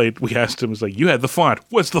copperplate. We asked him, you had the font.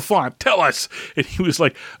 What's the font? Tell us. And he was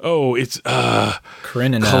like, oh, it's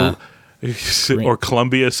Corinne or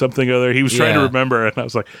Columbia something or other. He was trying to remember, and I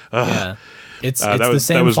was like, It's the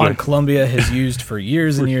same font Columbia has used for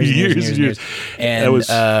years and years and years. And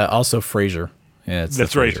also Fraser. Yeah,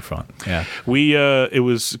 that's right. Font. Yeah, it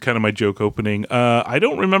was kind of my joke opening. I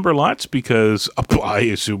don't remember lots because I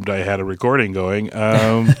assumed I had a recording going,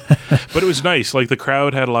 but it was nice. Like the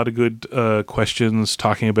crowd had a lot of good questions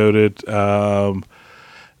talking about it. Got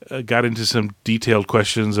into some detailed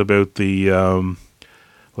questions about the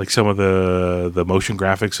like some of the motion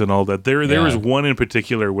graphics and all that. There was one in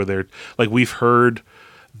particular where they're like we've heard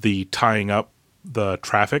the tying up the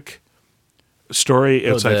traffic story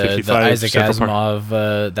outside 55 the Isaac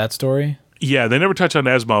Asimov that story. Yeah, they never touch on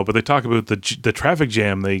Asimov, but they talk about the traffic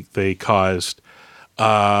jam they caused.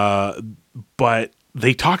 But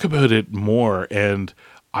they talk about it more, and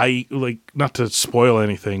I not to spoil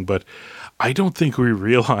anything, but I don't think we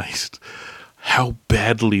realized how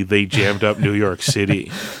badly they jammed up New York City.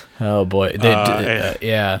 Oh boy! I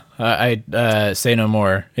say no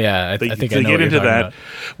more. Yeah, I think I know get what into you're that. about.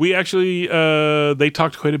 We actually they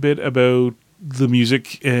talked quite a bit about the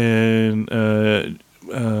music and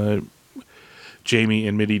Jamie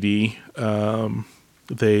and Mitty D.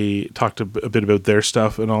 They talked a bit about their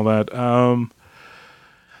stuff and all that.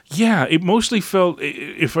 It mostly felt,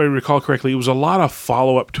 if I recall correctly, it was a lot of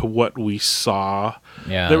follow up to what we saw.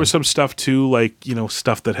 Yeah, there was some stuff too, like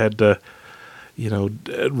stuff that had to.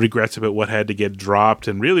 Regrets about what had to get dropped.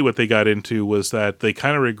 And really what they got into was that they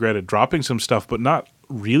kind of regretted dropping some stuff, but not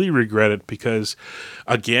really regret it because,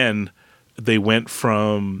 again, they went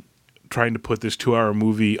from trying to put this 2-hour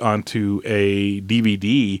movie onto a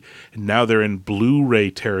DVD, and now they're in Blu-ray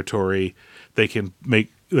territory. They can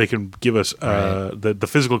give us the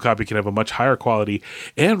physical copy can have a much higher quality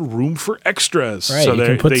and room for extras. Right, so you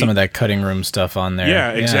can put some of that cutting room stuff on there.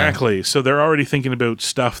 Yeah, exactly. Yeah. So they're already thinking about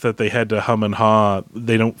stuff that they had to hum and haw.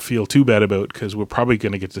 They don't feel too bad about because we're probably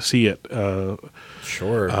going to get to see it.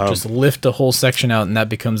 Sure, just lift a whole section out, and that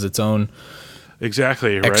becomes its own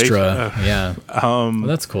extra. Yeah, well,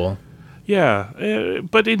 that's cool. Yeah,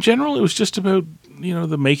 but in general, it was just about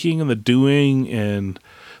the making and the doing and.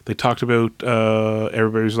 They talked about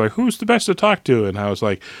everybody was like, who's the best to talk to? And I was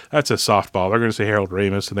like, that's a softball. They're going to say Harold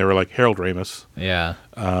Ramis. And they were like, Harold Ramis. Yeah.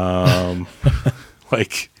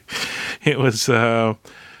 It was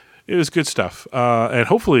good stuff. And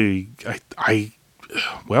hopefully, I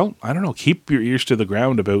don't know, keep your ears to the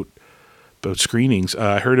ground about screenings.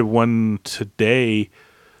 I heard of one today.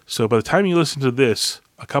 So by the time you listen to this,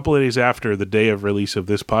 a couple of days after the day of release of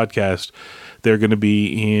this podcast, they're going to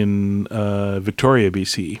be in Victoria,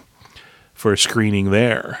 BC for a screening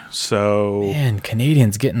there. So man,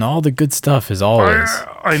 Canadians getting all the good stuff as always.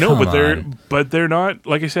 I know, Come but they're not,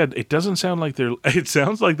 like I said, it doesn't sound like it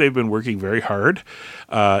sounds like they've been working very hard,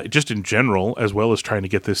 just in general, as well as trying to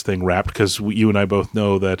get this thing wrapped, because you and I both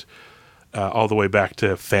know that all the way back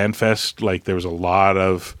to FanFest, like there was a lot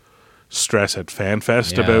of stress at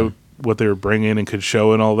FanFest about what they were bringing and could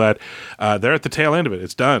show and all that. They're at the tail end of it.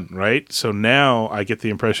 It's done, right? So now I get the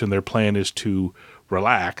impression their plan is to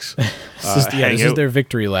relax. This is their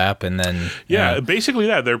victory lap, and then basically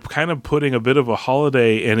that they're kind of putting a bit of a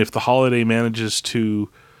holiday, and if the holiday manages to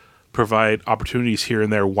provide opportunities here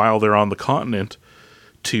and there while they're on the continent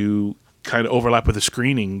to kind of overlap with the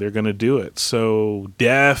screening, they're going to do it. So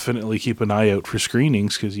definitely keep an eye out for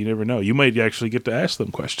screenings, because you never know. You might actually get to ask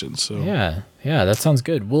them questions. So yeah, that sounds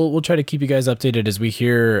good. We'll try to keep you guys updated as we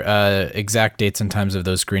hear exact dates and times of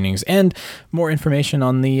those screenings, and more information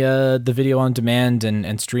on the video on demand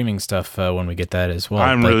and streaming stuff when we get that as well.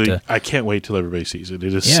 I can't wait till everybody sees it.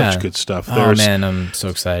 It is such good stuff. Oh man, I'm so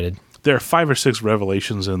excited. There are 5 or 6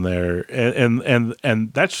 revelations in there,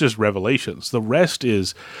 and that's just revelations. The rest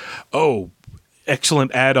is,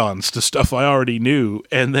 excellent add-ons to stuff I already knew,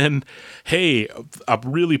 and then, hey, a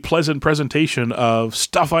really pleasant presentation of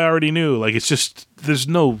stuff I already knew. Like, it's just there's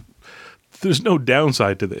no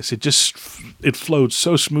downside to this. It flowed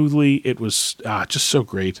so smoothly. It was just so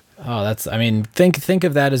great. Oh, think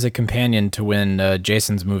of that as a companion to when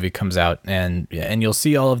Jason's movie comes out, and you'll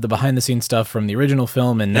see all of the behind the scenes stuff from the original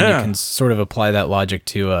film, and then you can sort of apply that logic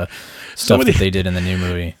to stuff that they did in the new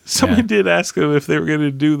movie. Someone did ask them if they were going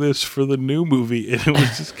to do this for the new movie, and it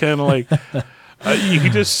was just kind of like you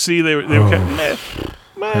could just see they were kind of meh.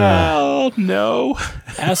 Well, no.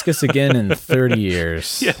 Ask us again in 30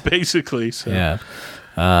 years. Yeah, basically. So. Yeah.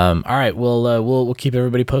 All right. We'll keep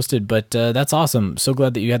everybody posted, but that's awesome. So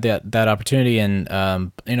glad that you had that opportunity, and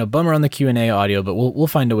bummer on the Q&A audio, but we'll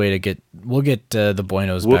find a way to get the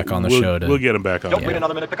Buenos back on the show. We'll get them back on. Don't wait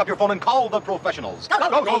another minute. Pick up your phone and call the professionals.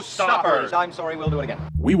 Go Stoppers! I'm sorry, we'll do it again.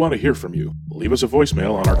 We want to hear from you. Leave us a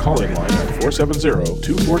voicemail on our call-in line at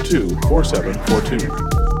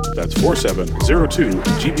 470-242-4742. That's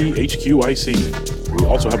 4702-GBHQIC. We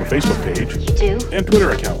also have a Facebook page. You do? And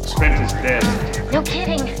Twitter accounts. Spence is dead. No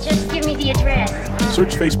kidding. Just give me the address.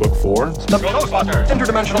 Search Facebook for The Ghostbusters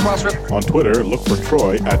Interdimensional Crossrip. On Twitter, look for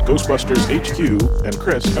Troy at Ghostbusters HQ and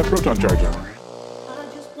Chris at Proton Charger.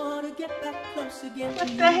 What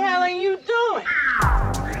the hell are you doing?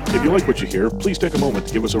 If you like what you hear, please take a moment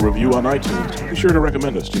to give us a review on iTunes. Be sure to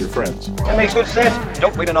recommend us to your friends. That makes good sense.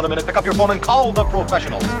 Don't wait another minute. Pick up your phone and call the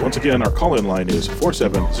professionals. Once again, our call-in line is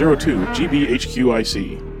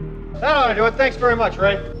 4702-GBHQIC. That ought to do it. Thanks very much,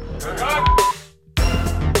 Ray.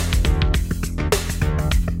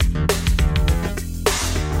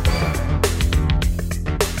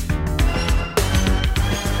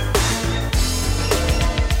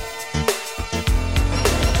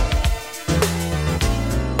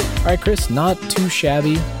 All right, Chris, not too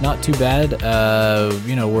shabby, not too bad.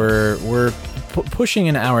 We're pushing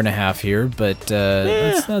an hour and a half here, but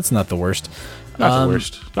that's not the worst.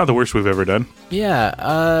 Not the worst we've ever done.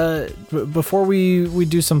 Yeah. Before we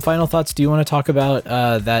do some final thoughts, do you want to talk about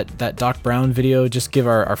that Doc Brown video? Just give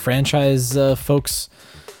our franchise folks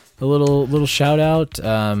a little shout out.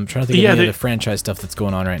 I'm trying to think of any of the franchise stuff that's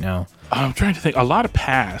going on right now. I'm trying to think. A lot of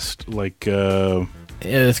past, like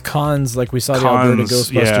with cons, like we saw the Alberta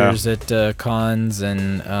Ghostbusters at cons,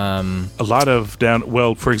 and a lot of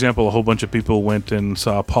for example, a whole bunch of people went and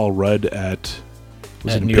saw Paul Rudd at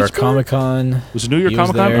New York Comic Con. Was it New York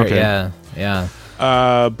Comic Con? Okay. Yeah.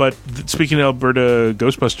 But speaking of Alberta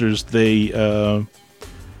Ghostbusters,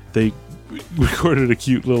 they recorded a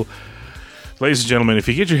cute little. Ladies and gentlemen, if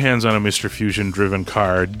you get your hands on a Mr. Fusion-driven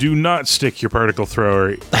car, do not stick your particle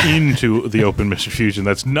thrower into the open Mr. Fusion.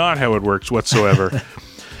 That's not how it works whatsoever.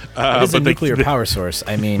 It is a nuclear power source.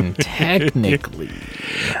 I mean, technically.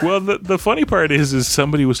 Well, the funny part is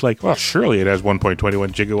somebody was like, well, surely it has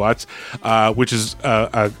 1.21 gigawatts, which is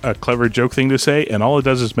a clever joke thing to say, and all it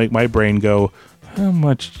does is make my brain go, how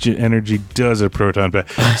much energy does a proton pack?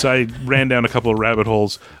 So I ran down a couple of rabbit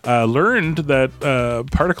holes, learned that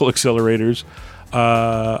particle accelerators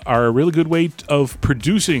are a really good way of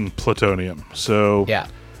producing plutonium. So yeah.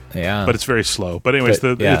 But it's very slow. But anyways,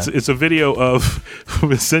 it's a video of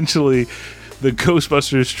essentially the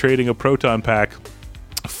Ghostbusters trading a proton pack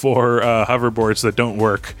for hoverboards that don't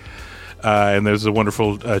work. And there's a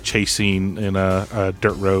wonderful chase scene in a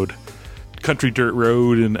country dirt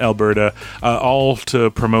road in Alberta, all to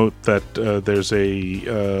promote that there's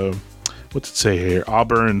a what's it say here?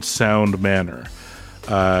 Auburn Sound Manor.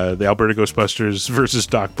 the Alberta Ghostbusters versus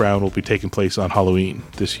Doc Brown will be taking place on Halloween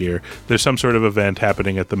this year. There's some sort of event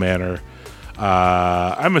happening at the Manor.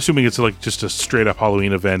 I'm assuming it's like just a straight up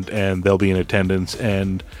Halloween event, and they'll be in attendance,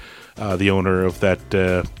 and the owner of that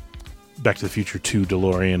Back to the Future 2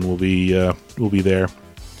 DeLorean will be there.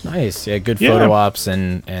 Nice, yeah, good photo ops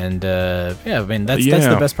and yeah, I mean that's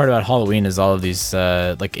the best part about Halloween is all of these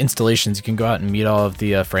like installations. You can go out and meet all of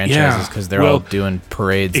the franchises because they're all doing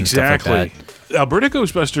parades and stuff like that. Alberta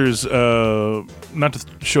Ghostbusters, not to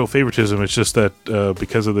show favoritism, it's just that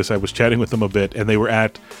because of this, I was chatting with them a bit, and they were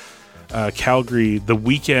at Calgary the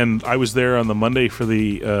weekend. I was there on the Monday for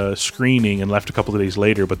the screening and left a couple of days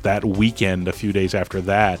later, but that weekend, a few days after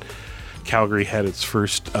that, Calgary had its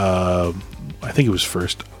first, I think it was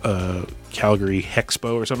first Calgary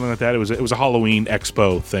Hexpo or something like that. It was a Halloween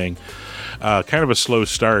expo thing. Kind of a slow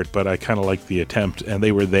start, but I kind of liked the attempt. And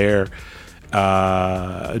they were there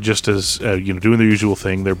just as doing their usual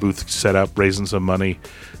thing. Their booth set up, raising some money.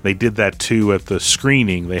 They did that too at the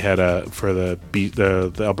screening. They had for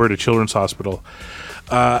the Alberta Children's Hospital.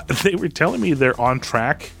 They were telling me they're on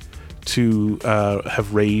track to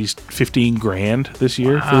have raised $15,000 this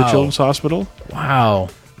year for the Children's Hospital. Wow.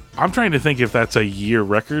 I'm trying to think if that's a year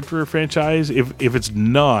record for a franchise. If it's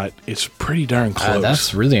not, it's pretty darn close.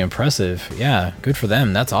 That's really impressive. Yeah, good for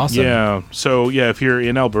them. That's awesome. Yeah. So, yeah, if you're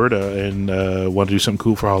in Alberta and want to do something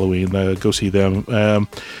cool for Halloween, go see them.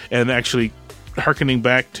 And actually, hearkening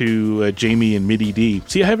back to Jamie and Midi D.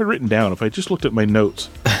 See, I have it written down. If I just looked at my notes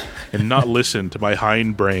and not listened to my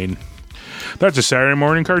hind brain. That's a Saturday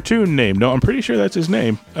morning cartoon name. No, I'm pretty sure that's his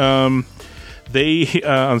name. They,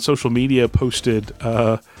 on social media, posted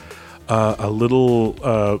a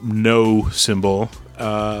little no symbol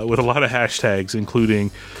with a lot of hashtags,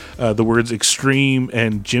 including the words extreme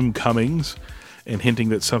and Jim Cummings, and hinting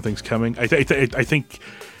that something's coming. I think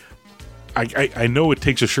I know it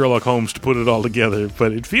takes a Sherlock Holmes to put it all together,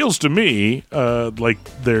 but it feels to me like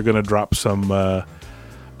they're going to drop some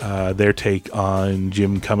their take on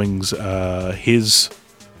Jim Cummings, his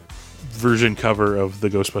version cover of the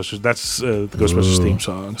Ghostbusters. That's the Ghostbusters theme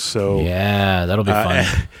song. So yeah, that'll be fun.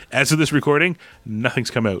 As of this recording,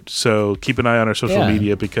 nothing's come out. So keep an eye on our social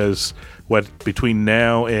media, because between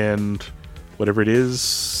now and whatever it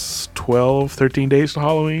is, 12, 13 days to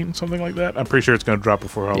Halloween, something like that. I'm pretty sure it's going to drop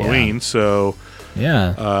before Halloween. So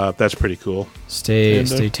that's pretty cool. Stay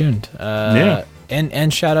tuned.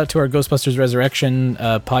 And shout out to our Ghostbusters Resurrection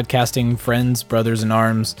podcasting friends, brothers in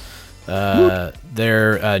arms.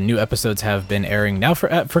 Their new episodes have been airing now for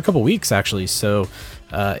a couple weeks, actually. So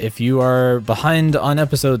if you are behind on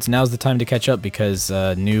episodes, now's the time to catch up, because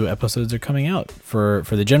new episodes are coming out for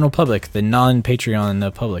the general public, the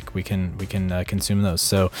non-Patreon public. We can consume those.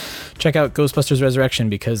 So check out Ghostbusters Resurrection,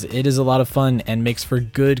 because it is a lot of fun and makes for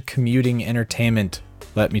good commuting entertainment,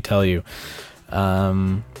 let me tell you.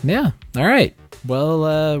 Yeah. All right.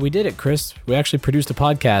 Well, we did it, Chris. We actually produced a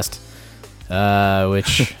podcast,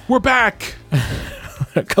 which we're back.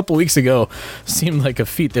 A couple weeks ago seemed like a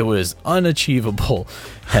feat that was unachievable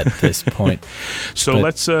at this point. So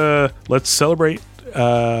let's celebrate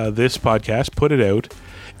this podcast, put it out,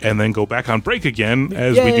 and then go back on break again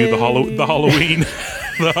as we do the Halloween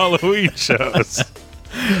the Halloween shows.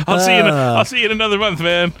 I'll see you in another month,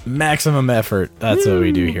 man. Maximum effort. That's what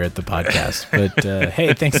we do here at the podcast. But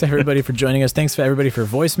hey, thanks to everybody for joining us. Thanks to everybody for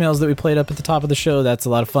voicemails that we played up at the top of the show. That's a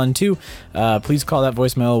lot of fun too. Please call that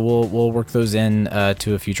voicemail. We'll work those in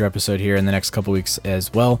to a future episode here in the next couple weeks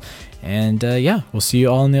as well. And yeah, we'll see you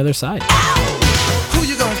all on the other side. Who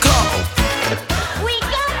you gonna call?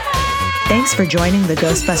 Thanks for joining the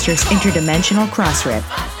Ghostbusters Interdimensional Crossrip.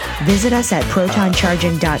 Visit us at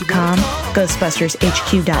protoncharging.com,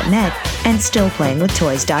 ghostbustershq.net, and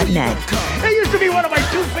stillplayingwithtoys.net. That used to be one of my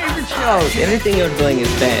two favorite shows. Anything you're doing is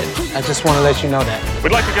bad. I just want to let you know that.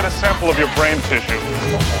 We'd like to get a sample of your brain tissue.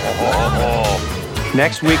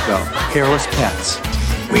 Next week, though, hairless pets.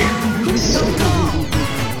 Weird.